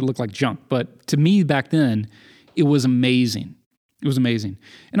paver, like it looked like junk. But to me back then, it was amazing. It was amazing.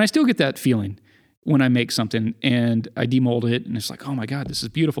 And I still get that feeling when I make something and I demold it and it's like, oh my God, this is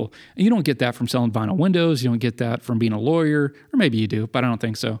beautiful. And you don't get that from selling vinyl windows. You don't get that from being a lawyer, or maybe you do, but I don't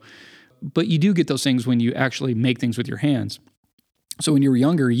think so. But you do get those things when you actually make things with your hands. So when you were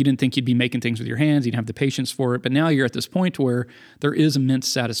younger, you didn't think you'd be making things with your hands. You didn't have the patience for it. But now you're at this point where there is immense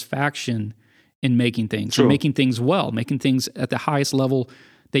satisfaction in making things, and making things well, making things at the highest level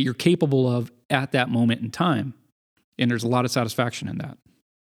that you're capable of at that moment in time. And there's a lot of satisfaction in that.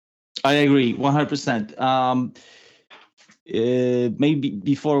 I agree 100%. Maybe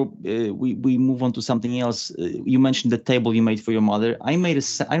before we move on to something else, you mentioned the table you made for your mother. I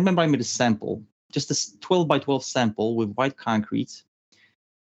remember I made a sample, just a 12 by 12 sample with white concrete.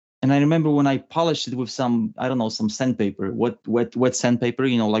 And I remember when I polished it with some sandpaper, wet sandpaper,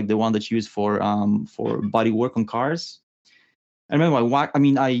 like the one that's used for body work on cars. I remember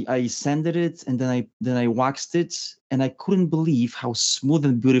I sanded it and then I waxed it, and I couldn't believe how smooth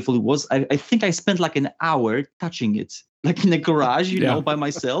and beautiful it was. I think I spent like an hour touching it, like in a garage, by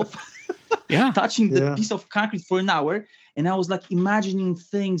myself. Touching the piece of concrete for an hour. And I was like imagining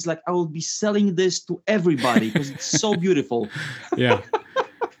things like I will be selling this to everybody because it's so beautiful. Yeah.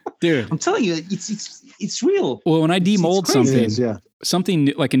 Dude, I'm telling you, it's real. Well, when I demold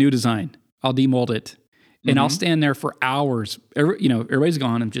something like a new design, I'll demold it. And I'll stand there for hours. Everybody's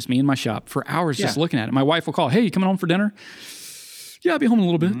gone. I'm just me in my shop for hours just looking at it. My wife will call, hey, you coming home for dinner? Yeah, I'll be home in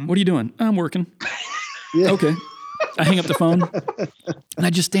a little bit. What are you doing? I'm working. Okay. I hang up the phone. And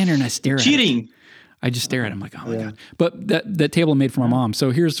I just stand there and I stare at it. Cheating. I just stare at it. I'm like, oh my God. But that table I made for my mom. So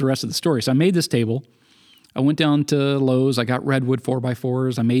here's the rest of the story. So I made this table. I went down to Lowe's. I got redwood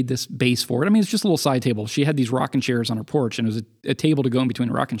 4x4s. I made this base for it. I mean, it's just a little side table. She had these rocking chairs on her porch, and it was a table to go in between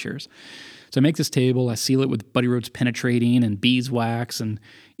the rocking chairs. So I make this table. I seal it with Buddy Rhodes penetrating and beeswax, and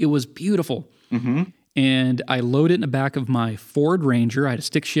it was beautiful. And I load it in the back of my Ford Ranger. I had a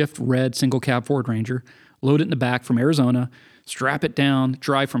stick shift red single cab Ford Ranger. Load it in the back from Arizona, strap it down,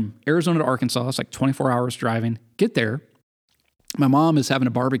 drive from Arizona to Arkansas. It's like 24 hours driving. Get there. My mom is having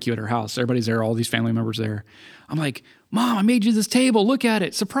a barbecue at her house. Everybody's there, all these family members there. I'm like, Mom, I made you this table. Look at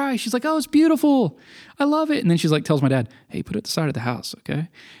it. Surprise. She's like, oh, it's beautiful. I love it. And then she's like, tells my dad, hey, put it at the side of the house, okay?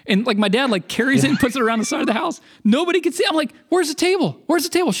 And like my dad like carries it and puts it around the side of the house. Nobody can see it. I'm like, where's the table? Where's the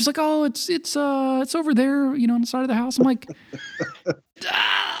table? She's like, oh, it's over there, on the side of the house. I'm like,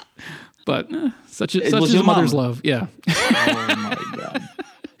 ah. But such is a mother's love. Yeah. Oh my God.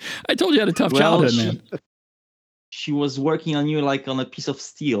 I told you I had a tough childhood, man. She was working on you like on a piece of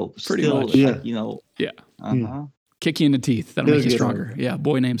steel. Pretty much. Like, Yeah. Kick you in the teeth. That'll make you stronger. Yeah.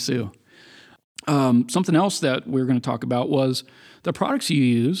 Boy named Sue. Something else that we were going to talk about was the products you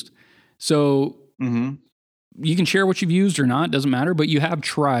used. So you can share what you've used or not. Doesn't matter. But you have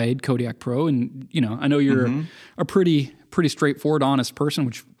tried Kodiak Pro, and I know you're a pretty straightforward, honest person,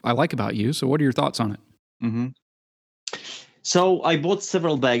 which I like about you. So what are your thoughts on it? So I bought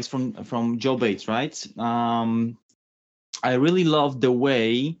several bags from Joe Bates, right? I really love the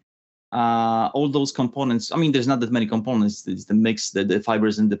way all those components. I mean, there's not that many components. It's the mix, the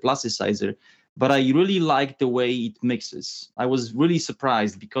fibers, and the plasticizer. But I really like the way it mixes. I was really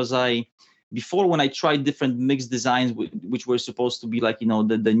surprised because before when I tried different mix designs, which were supposed to be like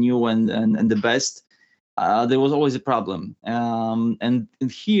the new and the best, there was always a problem. And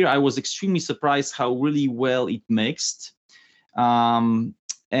here I was extremely surprised how really well it mixed. I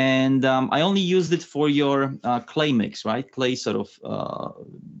only used it for your clay mix, right? Clay sort of,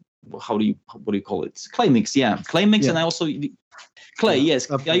 what do you call it? Clay mix, yeah. Clay mix, and I also clay, yes.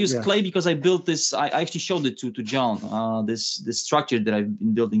 I use clay because I built this. I actually showed it to John. This structure that I've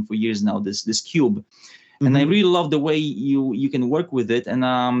been building for years now. This cube, and I really love the way you can work with it. And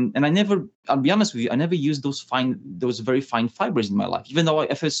I never, I'll be honest with you, I never used those very fine fibers in my life. Even though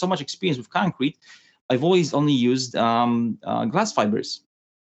I've had so much experience with concrete, I've always only used glass fibers,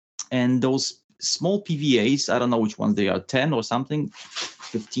 and those small PVAs. I don't know which ones they are, 10 or something,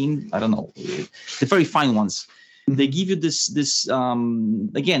 15. I don't know. The very fine ones. They give you this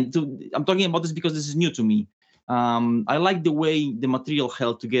again. I'm talking about this because this is new to me. I like the way the material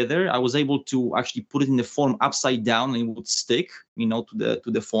held together. I was able to actually put it in the form upside down, and it would stick, to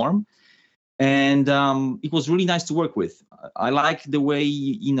the form. And it was really nice to work with. I like the way,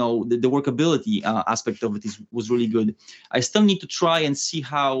 the workability aspect of it was really good. I still need to try and see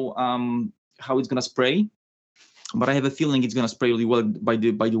how it's gonna spray, but I have a feeling it's gonna spray really well by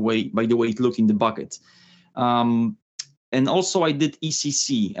the way it looked in the bucket. And also I did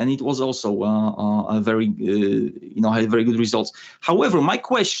ECC, and it was also a very, had very good results. However, my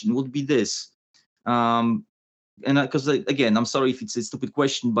question would be this, and because again, I'm sorry if it's a stupid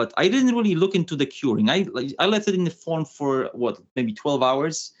question, but I didn't really look into the curing. I left it in the form for maybe 12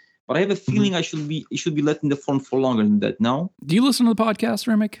 hours, but I have a feeling it should be left in the form for longer than that. No? Do you listen to the podcast,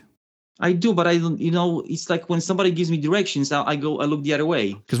 Remig? I do, but I don't. It's like when somebody gives me directions, I look the other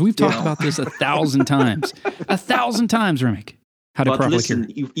way. Because we've talked about this 1,000 times, 1,000 times, Remig. How to properly cure.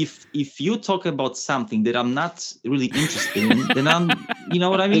 If you talk about something that I'm not really interested in, then I'm, you know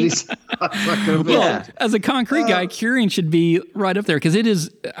what I mean? Well, as a concrete guy, curing should be right up there, because it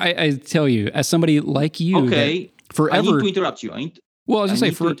is. I tell you, as somebody like you, okay, forever. I need to interrupt you. Well, I was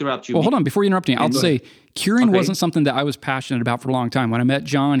going to say, interrupt you. Well, hold on. Before you interrupt me, I'll say curing wasn't something that I was passionate about for a long time. When I met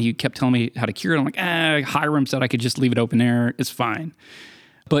John, he kept telling me how to cure it. I'm like, Hiram said I could just leave it open air. It's fine.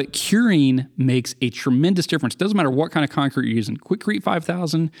 But curing makes a tremendous difference. It doesn't matter what kind of concrete you're using. Quikrete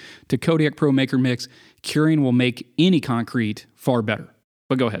 5000 to Kodiak Pro Maker Mix, curing will make any concrete far better.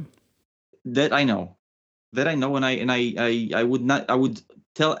 But go ahead. That I know, and I would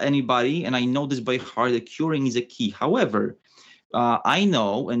tell anybody, and I know this by heart, that curing is a key. However, I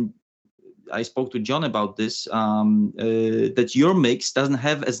know, and I spoke to John about this, that your mix doesn't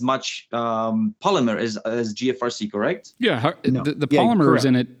have as much polymer as GFRC, correct? Yeah, the polymer is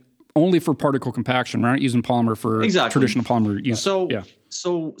in it only for particle compaction. We're not using polymer for traditional polymer use.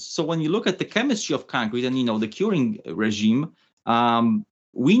 So when you look at the chemistry of concrete and the curing regime,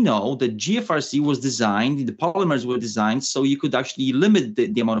 we know that GFRC was designed, the polymers were designed so you could actually limit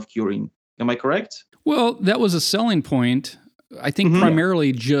the amount of curing. Am I correct? Well, that was a selling point. I think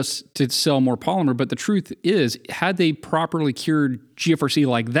primarily just to sell more polymer, but the truth is, had they properly cured GFRC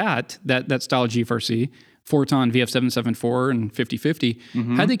like that style of GFRC, 4-ton VF774 and 5050,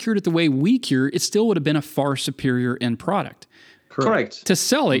 had they cured it the way we cure, it still would have been a far superior end product. Correct. To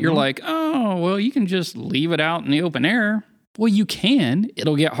sell it, you're like, oh, well, you can just leave it out in the open air. Well, you can.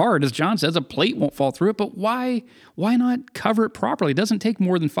 It'll get hard. As John says, a plate won't fall through it, but why not cover it properly? It doesn't take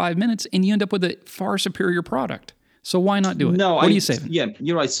more than 5 minutes, and you end up with a far superior product. So why not do it? No, what do you say? Yeah,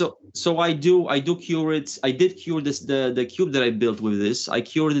 you're right. So I do cure it. I did cure this the cube that I built with this. I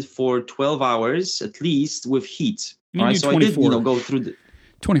cured it for 12 hours at least with heat. All right. So I did go through the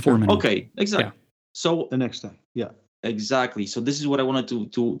 24 minutes. Okay, exactly. Yeah. So the next time. Yeah. Exactly. So this is what I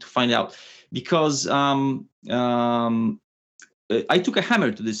wanted to find out, because I took a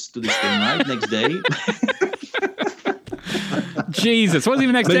hammer to this thing, right? Next day. Jesus, it wasn't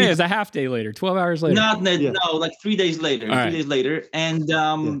even next day. It was a half day later, 12 hours later. No, like 3 days later. All 3 days later, and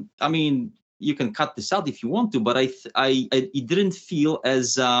I mean, you can cut this out if you want to, but it didn't feel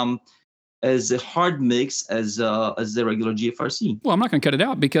as a hard mix as the regular GFRC. Well, I'm not going to cut it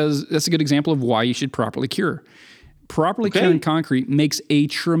out because that's a good example of why you should properly cure. Properly curing concrete makes a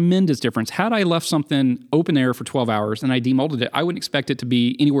tremendous difference. Had I left something open air for 12 hours and I demolded it, I wouldn't expect it to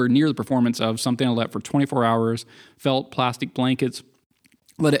be anywhere near the performance of something I let for 24 hours, felt, plastic blankets,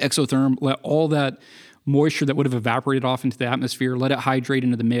 let it exotherm, let all that moisture that would have evaporated off into the atmosphere, let it hydrate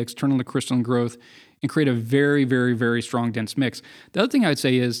into the mix, turn on the crystalline growth, and create a very, very, very strong, dense mix. The other thing I'd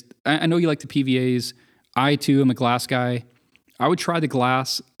say is, I know you like the PVAs. I, too, am a glass guy. I would try the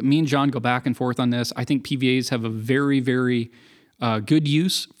glass. Me and John go back and forth on this. I think PVAs have a very, very good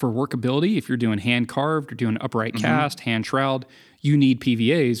use for workability. If you're doing hand carved, you're doing upright cast, hand troweled, you need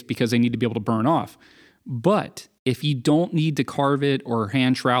PVAs because they need to be able to burn off. But if you don't need to carve it or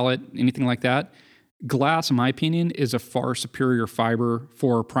hand trowel it, anything like that, Glass, in my opinion, is a far superior fiber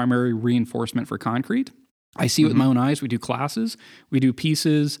for primary reinforcement for concrete. I see it with my own eyes. We do classes. We do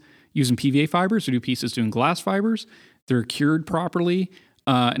pieces using PVA fibers. We do pieces doing glass fibers. They're cured properly.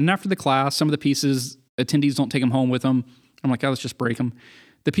 And after the class, some of the pieces, attendees don't take them home with them. I'm like, oh, let's just break them.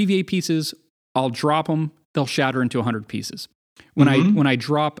 The PVA pieces, I'll drop them. They'll shatter into 100 pieces. When I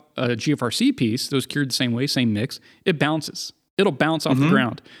drop a GFRC piece, those cured the same way, same mix, it bounces. It'll bounce off the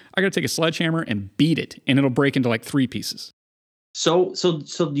ground. I got to take a sledgehammer and beat it, and it'll break into like 3 pieces. So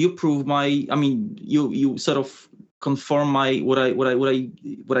you prove you sort of confirm what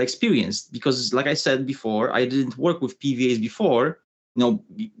I experienced, because like I said before, I didn't work with PVAs before,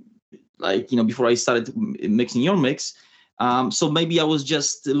 before I started mixing your mix. So maybe I was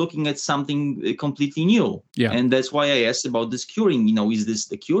just looking at something completely new. Yeah. And that's why I asked about this curing. Is this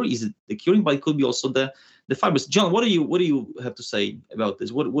the cure? Is it the curing? But it could be also the fibers. John, what do you have to say about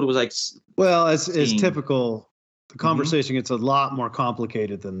this? What was I? Well, as typical, the conversation gets a lot more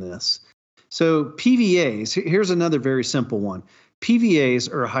complicated than this. So PVAs, here's another very simple one. PVAs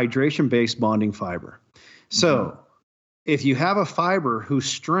are a hydration-based bonding fiber. So if you have a fiber whose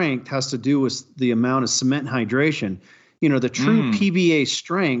strength has to do with the amount of cement hydration, the true PVA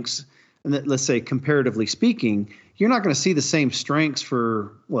strengths, and that, let's say comparatively speaking, you're not going to see the same strengths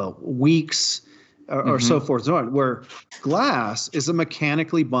for, weeks or so forth and so on, where glass is a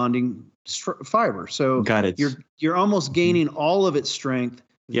mechanically bonding fiber. So got it. You're almost gaining all of its strength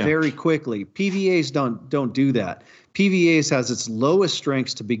very quickly. PVAs don't do that. PVAs has its lowest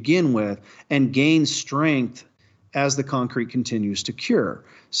strengths to begin with and gains strength as the concrete continues to cure.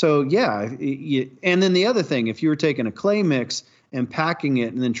 So and then the other thing, if you were taking a clay mix and packing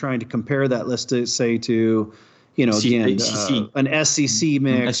it and then trying to compare that, let's say to, an SCC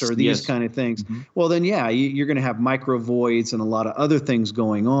mix or these kind of things, well then you're going to have micro voids and a lot of other things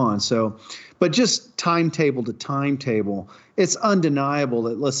going on. So, but just timetable to timetable, it's undeniable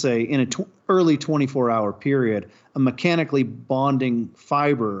that, let's say in early 24-hour period, a mechanically bonding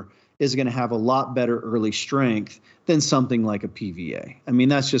fiber is going to have a lot better early strength than something like a PVA. I mean,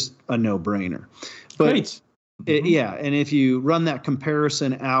 that's just a no-brainer. But great. And if you run that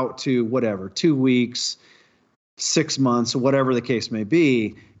comparison out to 2 weeks, 6 months, or whatever the case may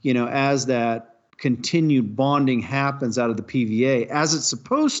be, as that continued bonding happens out of the PVA as it's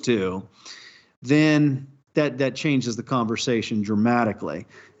supposed to, then that changes the conversation dramatically.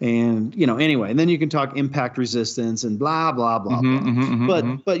 And, anyway, and then you can talk impact resistance and blah, blah, blah,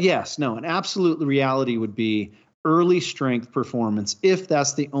 blah. But yes, an absolute reality would be early strength performance. If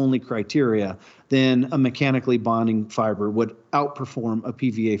that's the only criteria, then a mechanically bonding fiber would outperform a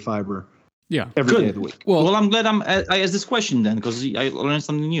PVA fiber every day of the week. Well, I'm glad I asked this question then, because I learned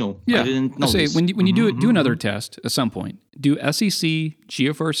something new. Yeah. I didn't know this. When you do another test at some point, do SEC,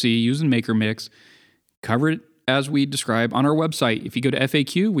 GFRC, using Maker Mix, cover it as we describe on our website. If you go to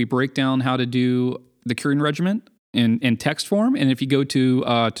FAQ, we break down how to do the curing regimen in text form. And if you go to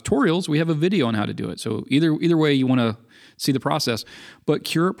tutorials, we have a video on how to do it. So either way you want to see the process, but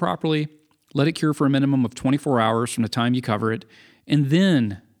cure it properly, let it cure for a minimum of 24 hours from the time you cover it, and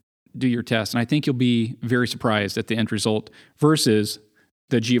then do your test. And I think you'll be very surprised at the end result versus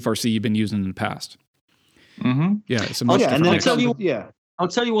the GFRC you've been using in the past. Yeah, it's a much different mix. I'll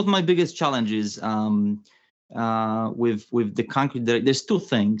tell you what my biggest challenge is with the concrete. There's 2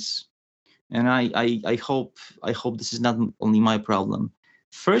 things, and I hope this is not only my problem.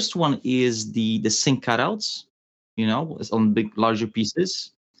 First one is the sink cutouts, on big larger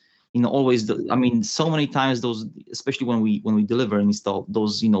pieces. Always so many times those, especially when we deliver and install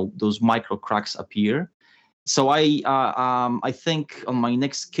those, those micro cracks appear. So I think on my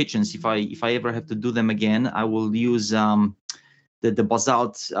next kitchens, if I ever have to do them again, I will use the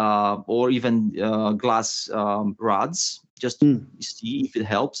basalt or even glass rods, just to see if it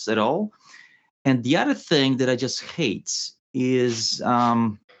helps at all. And the other thing that I just hate is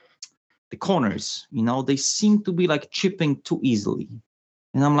the corners. They seem to be like chipping too easily.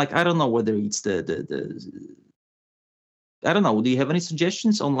 And I'm like, I don't know whether it's I don't know. Do you have any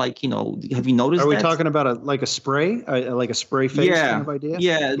suggestions on have you noticed? Are we talking about a spray, like a spray face kind of idea?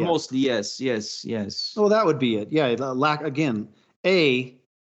 Yeah, mostly yes. Well, that would be it. Yeah, the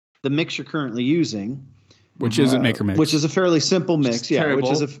mix you're currently using, which isn't Maker Mix, which is a fairly simple mix. Terrible.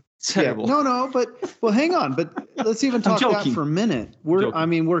 Which is terrible. No, but hang on. But let's even talk that for a minute.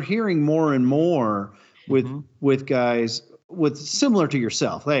 We're hearing more and more with guys with similar to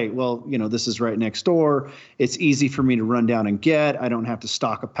yourself. Hey, well, this is right next door. It's easy for me to run down and get. I don't have to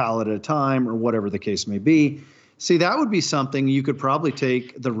stock a pallet at a time or whatever the case may be. See, that would be something you could probably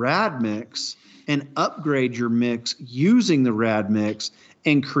take the rad mix and upgrade your mix using the rad mix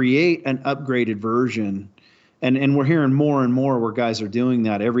and create an upgraded version. And we're hearing more and more where guys are doing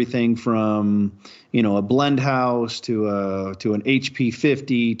that. Everything from, a blend house to an HP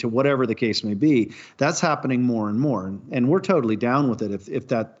 50 to whatever the case may be. That's happening more and more. And we're totally down with it if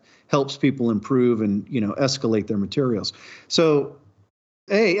that helps people improve and, escalate their materials. So,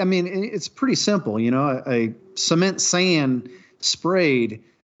 hey, I mean, it's pretty simple. A cement sand sprayed,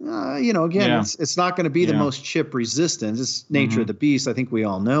 it's not going to be the most chip resistant. It's nature of the beast. I think we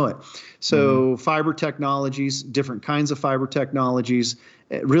all know it. So fiber technologies, different kinds of fiber technologies,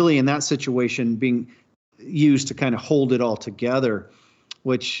 really in that situation being used to kind of hold it all together,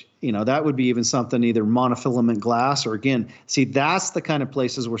 which, that would be even something either monofilament glass or, again, see, that's the kind of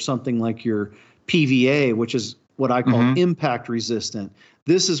places where something like your PVA, which is what I call impact resistant,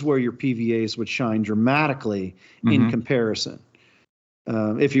 this is where your PVAs would shine dramatically in comparison.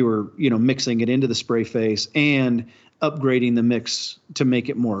 If you were, mixing it into the spray face and upgrading the mix to make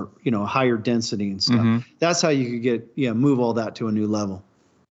it more, higher density and stuff. That's how you could move all that to a new level.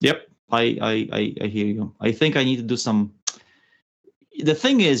 Yep. I hear you. I think I need to do some. The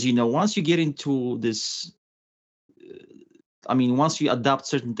thing is, once you get into this, once you adopt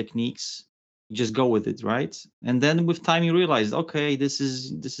certain techniques, you just go with it, right? And then with time, you realize, okay, this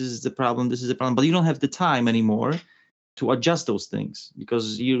is the problem. This is the problem, but you don't have the time anymore to adjust those things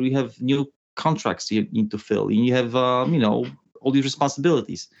because you have new contracts you need to fill. And you have, all these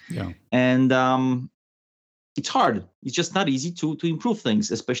responsibilities. Yeah. And it's hard. It's just not easy to improve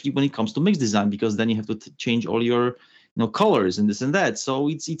things, especially when it comes to mix design, because then you have to change all your, colors and this and that. So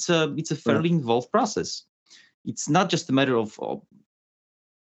it's a fairly involved process. It's not just a matter of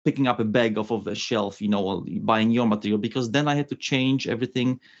picking up a bag off of a shelf, buying your material, because then I had to change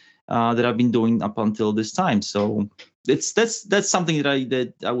everything that I've been doing up until this time. So that's something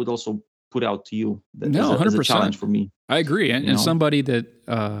that I would also put out to you. No, 100%. As a challenge for me. I agree. And somebody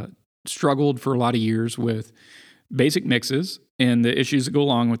that struggled for a lot of years with basic mixes and the issues that go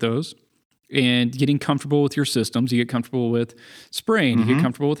along with those, and getting comfortable with your systems. You get comfortable with spraying, you get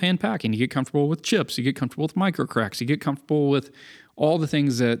comfortable with hand packing, you get comfortable with chips, you get comfortable with micro cracks, you get comfortable with all the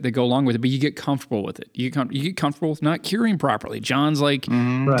things that go along with it, but you get comfortable with it. You get comfortable with not curing properly. John's like,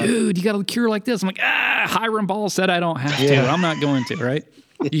 dude, you got to cure like this. I'm like, Hiram Ball said I don't have to. I'm not going to, right?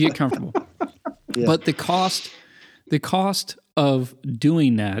 You get comfortable. But the cost of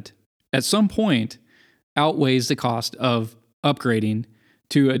doing that at some point outweighs the cost of upgrading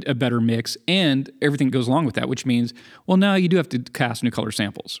to a better mix and everything that goes along with that, which means, well, now you do have to cast new color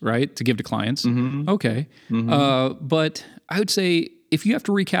samples, right, to give to clients. Okay. But I would say if you have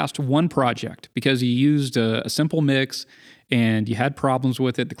to recast one project because you used a simple mix and you had problems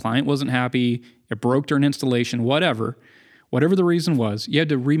with it, the client wasn't happy, it broke during installation, whatever the reason was, you had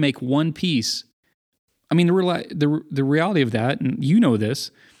to remake one piece. I mean, the reality of that, and you know this,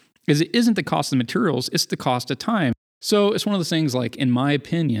 is it isn't the cost of the materials, it's the cost of time. So it's one of those things, like, in my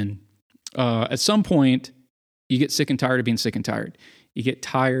opinion, at some point, you get sick and tired of being sick and tired. You get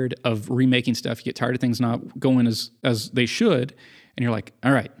tired of remaking stuff. You get tired of things not going as they should. And you're like,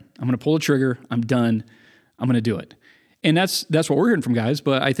 all right, I'm going to pull the trigger. I'm done. I'm going to do it. And that's what we're hearing from guys.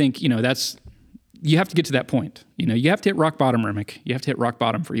 But I think, you have to get to that point. You have to hit rock bottom, Remick. You have to hit rock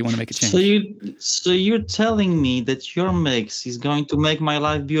bottom for you want to make a change. So you're telling me that your mix is going to make my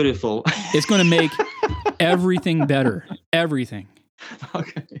life beautiful. It's going to make everything better. Everything.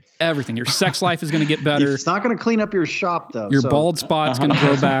 Okay. Everything. Your sex life is going to get better. It's not going to clean up your shop, though. Your bald spot's going to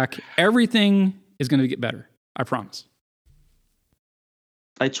grow back. Everything is going to get better. I promise.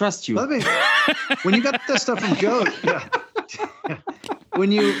 I trust you. When you got that stuff from Joe,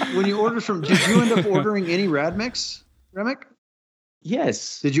 when you ordered from, did you end up ordering any rad mix, Remick?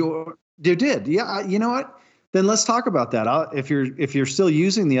 Yes. Did you? You did. Yeah. You know what? Then let's talk about that. If you're still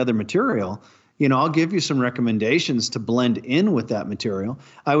using the other material, I'll give you some recommendations to blend in with that material.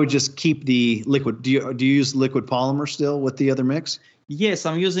 I would just keep the liquid. Do you use liquid polymer still with the other mix? Yes,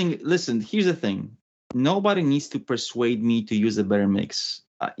 I'm using. Listen, here's the thing. Nobody needs to persuade me to use a better mix.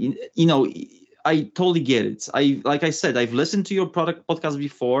 I totally get it. Like I said, I've listened to your podcast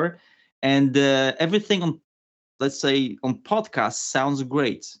before, and everything on, let's say, on podcasts sounds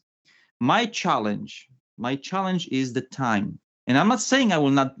great. My challenge is the time. And I'm not saying I will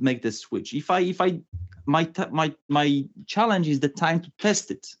not make the switch. My challenge is the time to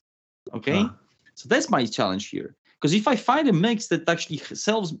test it. Okay, so that's my challenge here. Because if I find a mix that actually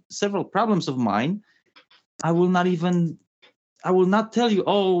solves several problems of mine, I will not tell you,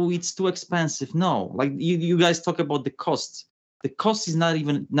 oh, it's too expensive. No, like you guys talk about the cost. The cost is not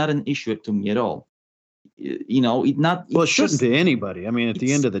an issue to me at all. it not. Well, it shouldn't to anybody. I mean, at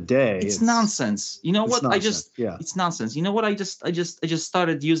the end of the day, it's nonsense. You know what? Nonsense. It's nonsense. You know what? I just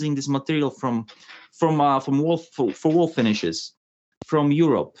started using this material from wall finishes from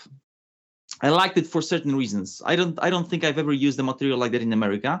Europe. I liked it for certain reasons. I don't think I've ever used a material like that in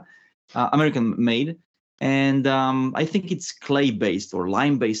America, American made, and I think it's clay based or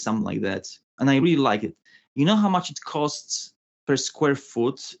lime based, something like that. And I really like it. You know how much it costs per square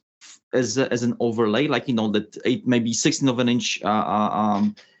foot as an overlay, like that maybe 16 of an inch layer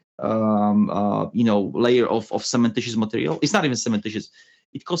of cementitious material. It's not even cementitious.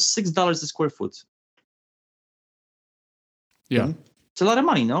 It costs $6 a square foot. Yeah, it's a lot of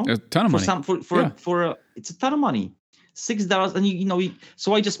money, no? A ton of money. It's a ton of money. $6, and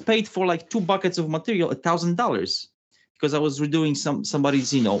so I just paid for like 2 buckets of material $1,000 because I was redoing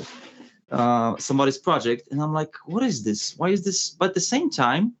somebody's project, and I'm like, what is this? Why is this? But at the same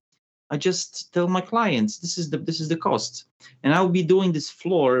time, I just tell my clients this is the cost, and I'll be doing this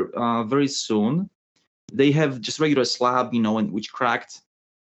floor very soon. They have just regular slab, and which cracked,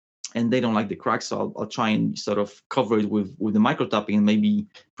 and they don't like the cracks, so I'll try and sort of cover it with the micro topping and maybe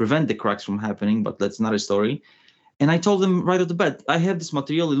prevent the cracks from happening. But that's another story. And I told them right off the bat, I have this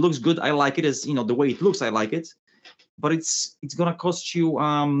material. It looks good. I like it as the way it looks. I like it. But it's gonna cost you.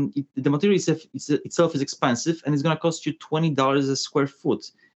 The material itself is expensive, and it's gonna cost you $20 a square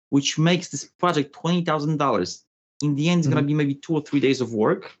foot, which makes this project $20,000. In the end, it's gonna be maybe 2 or 3 days of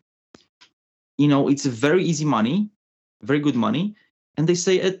work. It's a very easy money, very good money, and they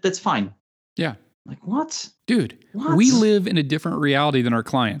say that's fine. Yeah. Like what, dude? What? We live in a different reality than our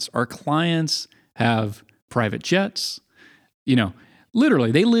clients. Our clients have private jets.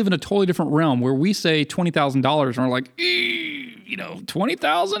 Literally, they live in a totally different realm where we say $20,000 and we're like,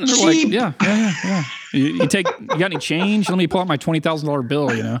 20,000, and they're like, yeah. You got any change? Let me pull out my $20,000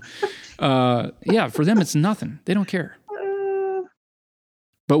 bill. Yeah. For them, it's nothing. They don't care.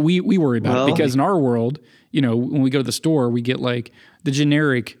 But we worry about it because in our world, when we go to the store, we get like the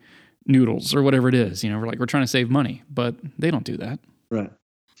generic noodles or whatever it is. We're trying to save money, but they don't do that. Right.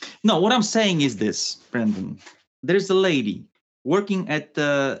 No, what I'm saying is this, Brandon. There's a lady working at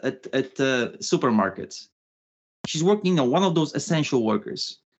supermarkets. She's working, one of those essential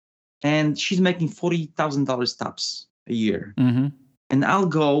workers, and she's making $40,000 tops a year. Mm-hmm. And I'll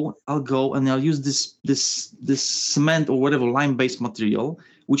go, and I'll use this cement or whatever lime-based material,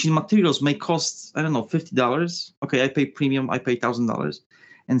 which in materials may cost $50. Okay, I pay premium. I pay $1,000,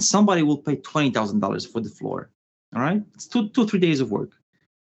 and somebody will pay $20,000 for the floor. All right, it's 2-3 days of work,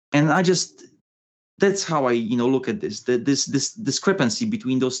 and that's how I, look at this discrepancy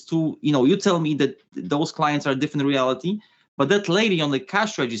between those two. You tell me that those clients are a different reality, but that lady on the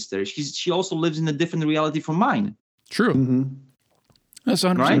cash register, she also lives in a different reality from mine. True. Mm-hmm. That's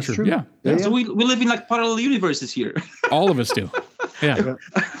 100% right? true. Yeah. So we live in like parallel universes here. All of us do. Yeah.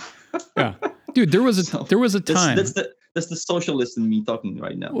 Yeah. Dude, there was a time. That's the socialist in me talking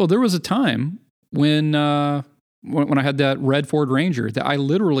right now. Well, there was a time when I had that red Ford Ranger that I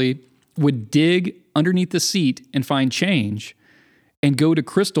literally would dig underneath the seat and find change and go to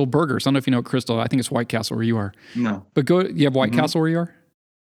Crystal Burgers. I don't know if you know Crystal. I think it's White Castle where you are. No. But you have White Castle where you are?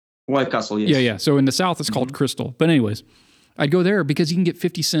 White Castle, yes. Yeah. So in the South, it's called Crystal. But anyways, I'd go there because you can get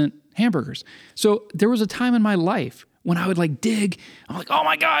 50-cent hamburgers. So there was a time in my life when I would like dig. I'm like, oh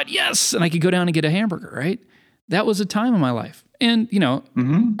my God, yes. And I could go down and get a hamburger, right? That was a time in my life. And,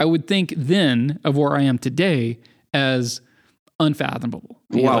 I would think then of where I am today as unfathomable.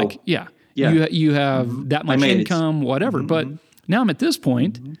 Wow. Like, you have that much income, whatever. But now I'm at this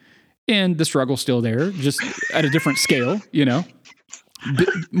point, and the struggle's still there, just at a different scale,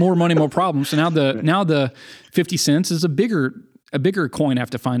 more money, more problems. So now the 50 cents is a bigger coin I have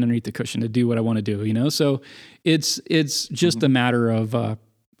to find underneath the cushion to do what I want to do, So it's just a matter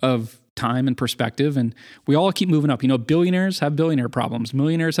of time and perspective, and we all keep moving up. Billionaires have billionaire problems,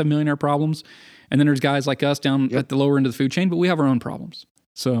 millionaires have millionaire problems, and then there's guys like us down at the lower end of the food chain, but we have our own problems.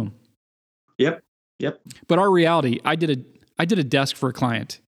 So, yep. But our reality, I did a desk for a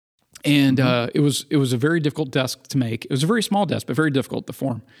client, and it was a very difficult desk to make. It was a very small desk, but very difficult to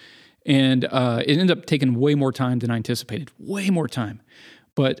form, and it ended up taking way more time than I anticipated. Way more time,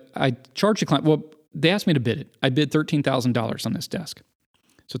 but I charged the client. Well, they asked me to bid it. I bid $13,000 on this desk.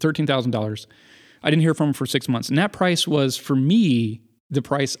 So $13,000. I didn't hear from them for 6 months. And that price was, for me, the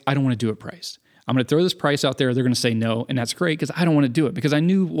price I don't want to do it priced. I'm going to throw this price out there. They're going to say no. And that's great because I don't want to do it because I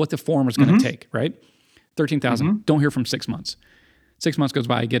knew what the form was going to take, right? $13,000. Don't hear from 6 months. 6 months goes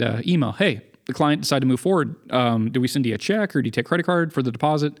by. I get an email. Hey, the client decided to move forward. Do we send you a check or do you take credit card for the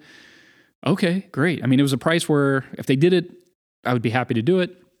deposit? Okay, great. I mean, it was a price where if they did it, I would be happy to do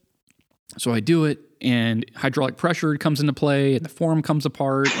it. So I do it, and hydraulic pressure comes into play, and the form comes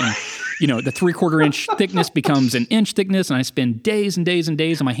apart, and the 3/4 inch thickness becomes an inch thickness, and I spend days and days and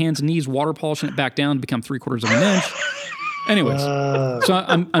days on my hands and knees water polishing it back down to become 3/4 of an inch. Anyways, so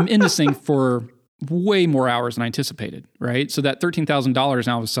I'm in this thing for way more hours than I anticipated, right? So that $13,000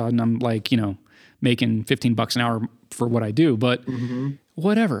 now all of a sudden I'm like, making $15 an hour for what I do, but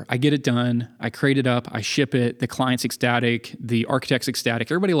whatever. I get it done. I crate it up. I ship it. The client's ecstatic. The architect's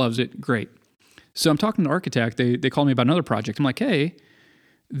ecstatic. Everybody loves it. Great. So I'm talking to the architect. They call me about another project. I'm like, hey,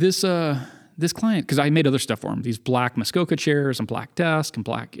 this client, because I made other stuff for him. These black Muskoka chairs and black desk and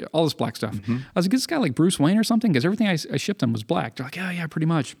all this black stuff. I was like, is this guy like Bruce Wayne or something? Because everything I shipped him was black. They're like, yeah, pretty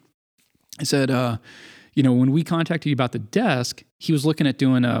much. I said, when we contacted you about the desk, he was looking at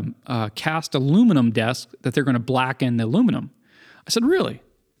doing a cast aluminum desk that they're going to blacken the aluminum. I said, really?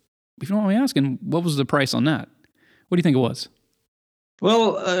 If you don't mind me asking, what was the price on that? What do you think it was?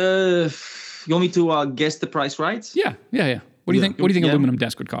 Well, you want me to guess the price, right? Yeah. What do you think? What do you think aluminum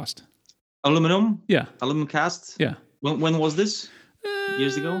desk would cost? Aluminum? Yeah. Aluminum cast? Yeah. When was this?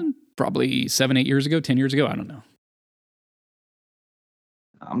 Years ago? Probably 7-8 years ago, 10 years ago. I don't know.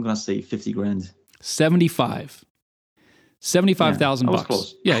 I'm gonna say 50 grand. 75. $75,000 bucks.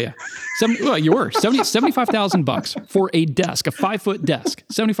 Close. Yeah. Well, you were $75,000 for a desk, a 5-foot desk.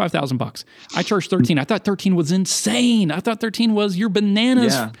 $75,000. I charged 13. I thought 13 was insane. I thought 13 was you're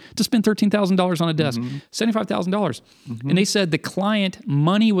bananas to spend $13,000 on a desk. $75,000. And they said the client,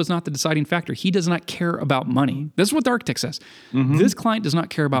 money was not the deciding factor. He does not care about money. This is what the architect says. This client does not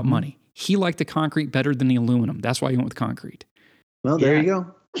care about money. He liked the concrete better than the aluminum. That's why he went with concrete. Well, there you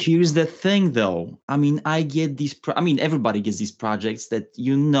go. Here's the thing, though. I mean, I get these. Everybody gets these projects that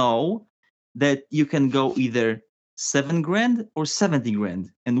that you can go either 7 grand or 70 grand,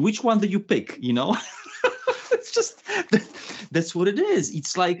 and which one do you pick? It's just that's what it is.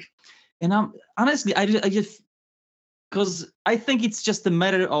 It's like, and I'm honestly, I just because I think it's just a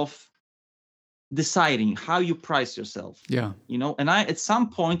matter of deciding how you price yourself. Yeah. And I at some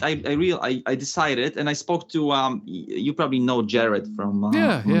point I decided, and I spoke to you probably know Jared from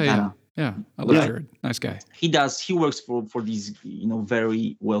Yeah. I love Jared. Nice guy. He works for these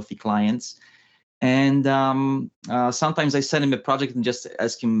very wealthy clients, and sometimes I send him a project and just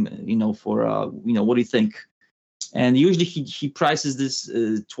ask him for what do you think, and usually he prices this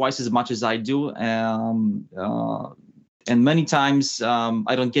twice as much as I do. And many times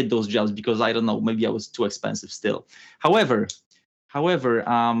I don't get those jobs because I don't know, maybe I was too expensive still. However,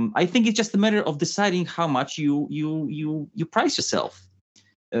 I think it's just a matter of deciding how much you price yourself.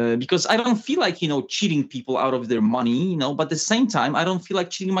 Because I don't feel like cheating people out of their money, but at the same time I don't feel like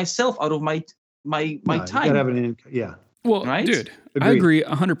cheating myself out of my time. You gotta have Well, right? dude, Agreed. I agree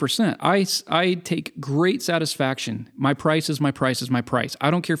 100%. I take great satisfaction. My price is my price is my price.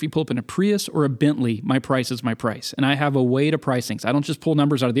 I don't care if you pull up in a Prius or a Bentley, my price is my price. And I have a way to price things. I don't just pull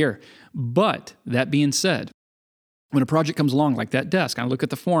numbers out of the air. But that being said, when a project comes along like that desk, I look at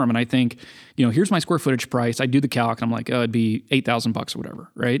the form and I think, here's my square footage price. I do the calc and I'm like, it'd be $8,000 or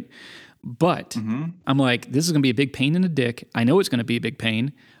whatever, right? But I'm like, this is going to be a big pain in the dick. I know it's going to be a big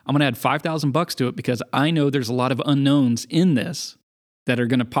pain. I'm going to add $5,000 to it because I know there's a lot of unknowns in this that are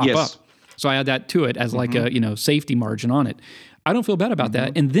going to pop up. So I add that to it as like a, safety margin on it. I don't feel bad about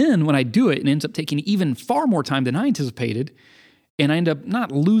that. And then when I do it, it ends up taking even far more time than I anticipated. And I end up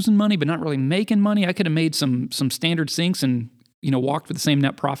not losing money, but not really making money. I could have made some standard sinks and, walked with the same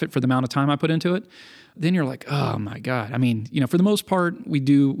net profit for the amount of time I put into it. Then you're like, oh my God. I mean, for the most part, we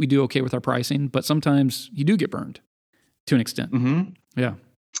do okay with our pricing, but sometimes you do get burned to an extent. Yeah.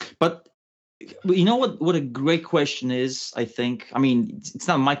 But what a great question is, I think. I mean, it's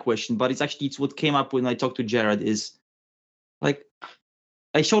not my question, but it's what came up when I talked to Jared is like,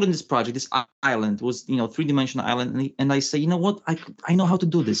 I showed him this project, this island was, 3-dimensional island. And I say, you know what? I know how to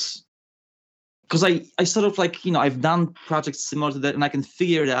do this. Because I sort of like, I've done projects similar to that and I can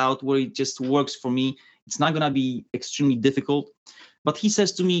figure it out where it just works for me. It's not going to be extremely difficult. But he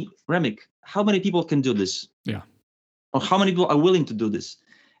says to me, Remig, how many people can do this? Yeah. Or how many people are willing to do this?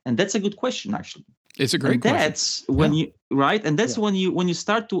 And that's a good question, actually. It's a great question. That's when you, right? And that's when you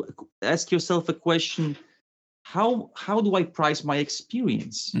start to ask yourself a question, how do I price my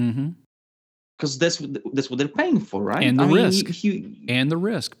experience? Because that's what they're paying for, right? And the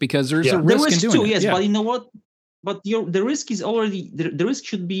risk, because there's a risk in doing too, it. Yes, but you know what? But the risk is already the risk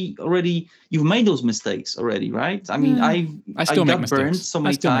should be already. You've made those mistakes already, right? I mean, I still got make burned mistakes. so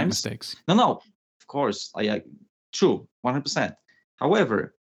many times. Make mistakes. No, of course, true, 100%.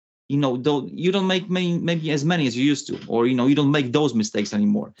 However, though you don't make maybe as many as you used to, or you don't make those mistakes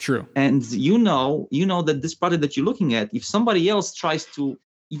anymore. True. And you know that this product that you're looking at, if somebody else tries to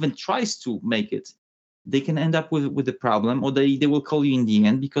even tries to make it, they can end up with a problem, or they will call you in the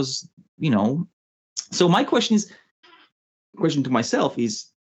end because, So my question to myself is,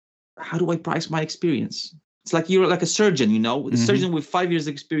 how do I price my experience? It's like you're like a surgeon, a surgeon with 5 years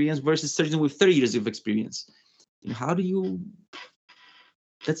experience versus surgeon with 30 years of experience. How do you?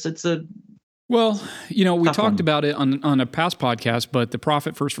 It's a. Well, we talked one. about it on a past podcast, but the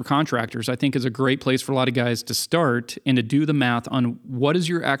Profit First for Contractors, I think, is a great place for a lot of guys to start and to do the math on what is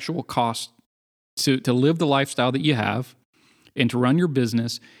your actual cost to live the lifestyle that you have and to run your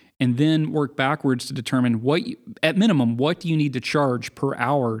business, and then work backwards to determine at minimum, what do you need to charge per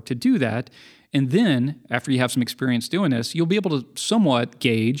hour to do that? And then after you have some experience doing this, you'll be able to somewhat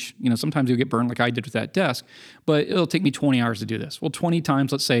gauge, sometimes you'll get burned like I did with that desk, but it'll take me 20 hours to do this. Well, 20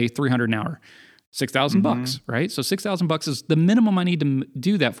 times, let's say 300 an hour, $6,000, right? So $6,000 is the minimum I need to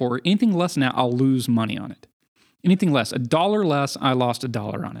do that for. Anything less than that, I'll lose money on it. Anything less, $1 less, I lost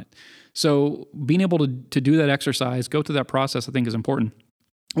 $1 on it. So being able to do that exercise, go through that process, I think is important.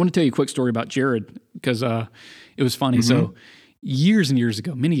 I want to tell you a quick story about Jared because it was funny. So years and years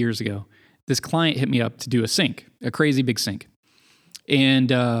ago, many years ago, this client hit me up to do a sink, a crazy big sink.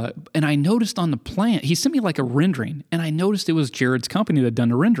 And I noticed on the plan, he sent me like a rendering, and I noticed it was Jared's company that had done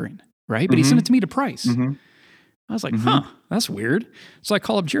the rendering, right? But he sent it to me to price. I was like, that's weird. So I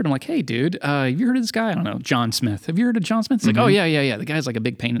call up Jared. I'm like, hey, dude, have you heard of this guy? I don't know, John Smith. Have you heard of John Smith? He's like, oh, yeah. The guy's like a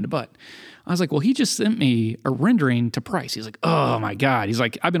big pain in the butt. I was like, well, he just sent me a rendering to price. He's like, oh, my God. He's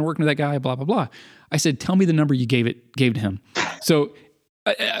like, I've been working with that guy, blah, blah, blah. I said, tell me the number you gave to him. So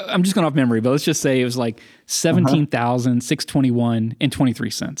I'm just going off memory, but let's just say it was like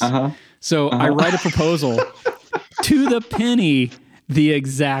 $17,621.23. So I write a proposal to the penny, the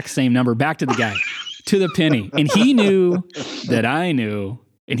exact same number, back to the guy, to the penny. And he knew that I knew,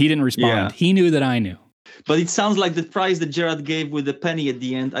 and he didn't respond. Yeah. He knew that I knew. But it sounds like the price that Jared gave with the penny at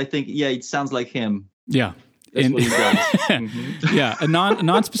the end. I think, it sounds like him. Yeah. That's what he does. Yeah, a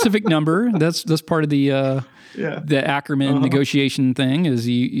non-specific number. That's part of the Ackerman negotiation thing. Is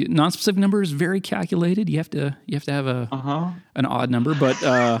non-specific number is very calculated. You have to have an odd number, but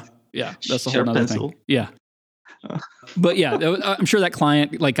that's a whole other thing. Yeah. But I'm sure that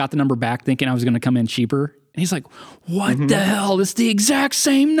client got the number back thinking I was going to come in cheaper, and he's like, "What the hell? It's the exact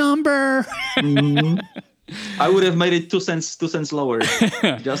same number." I would have made it 2 cents lower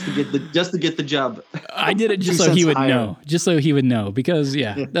just to get the job. I did it just so he would know. Just so he would know, because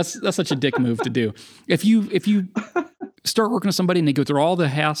that's such a dick move to do. If you start working with somebody and they go through all the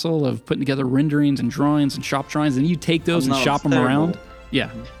hassle of putting together renderings and drawings and shop drawings, and you take those and shop them around, you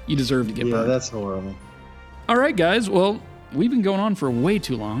deserve to get burned. Yeah, that's horrible. All right, guys. Well, we've been going on for way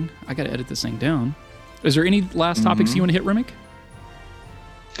too long. I got to edit this thing down. Is there any last topics you want to hit, Remick?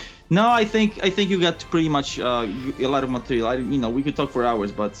 No, I think you got pretty much a lot of material. We could talk for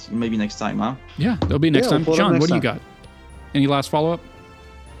hours, but maybe next time, huh? Yeah, that'll be next time. John, what do you got? Any last follow-up?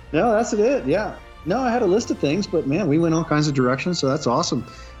 No, that's it. Yeah. No, I had a list of things, but man, we went all kinds of directions, so that's awesome.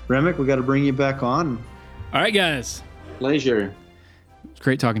 Remick, we got to bring you back on. All right, guys. Pleasure. It's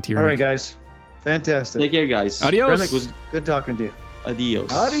great talking to you. All Remick. right, guys. Fantastic. Take care, guys. Adios. Remick, was good talking to you.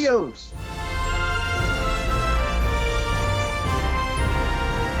 Adios. Adios.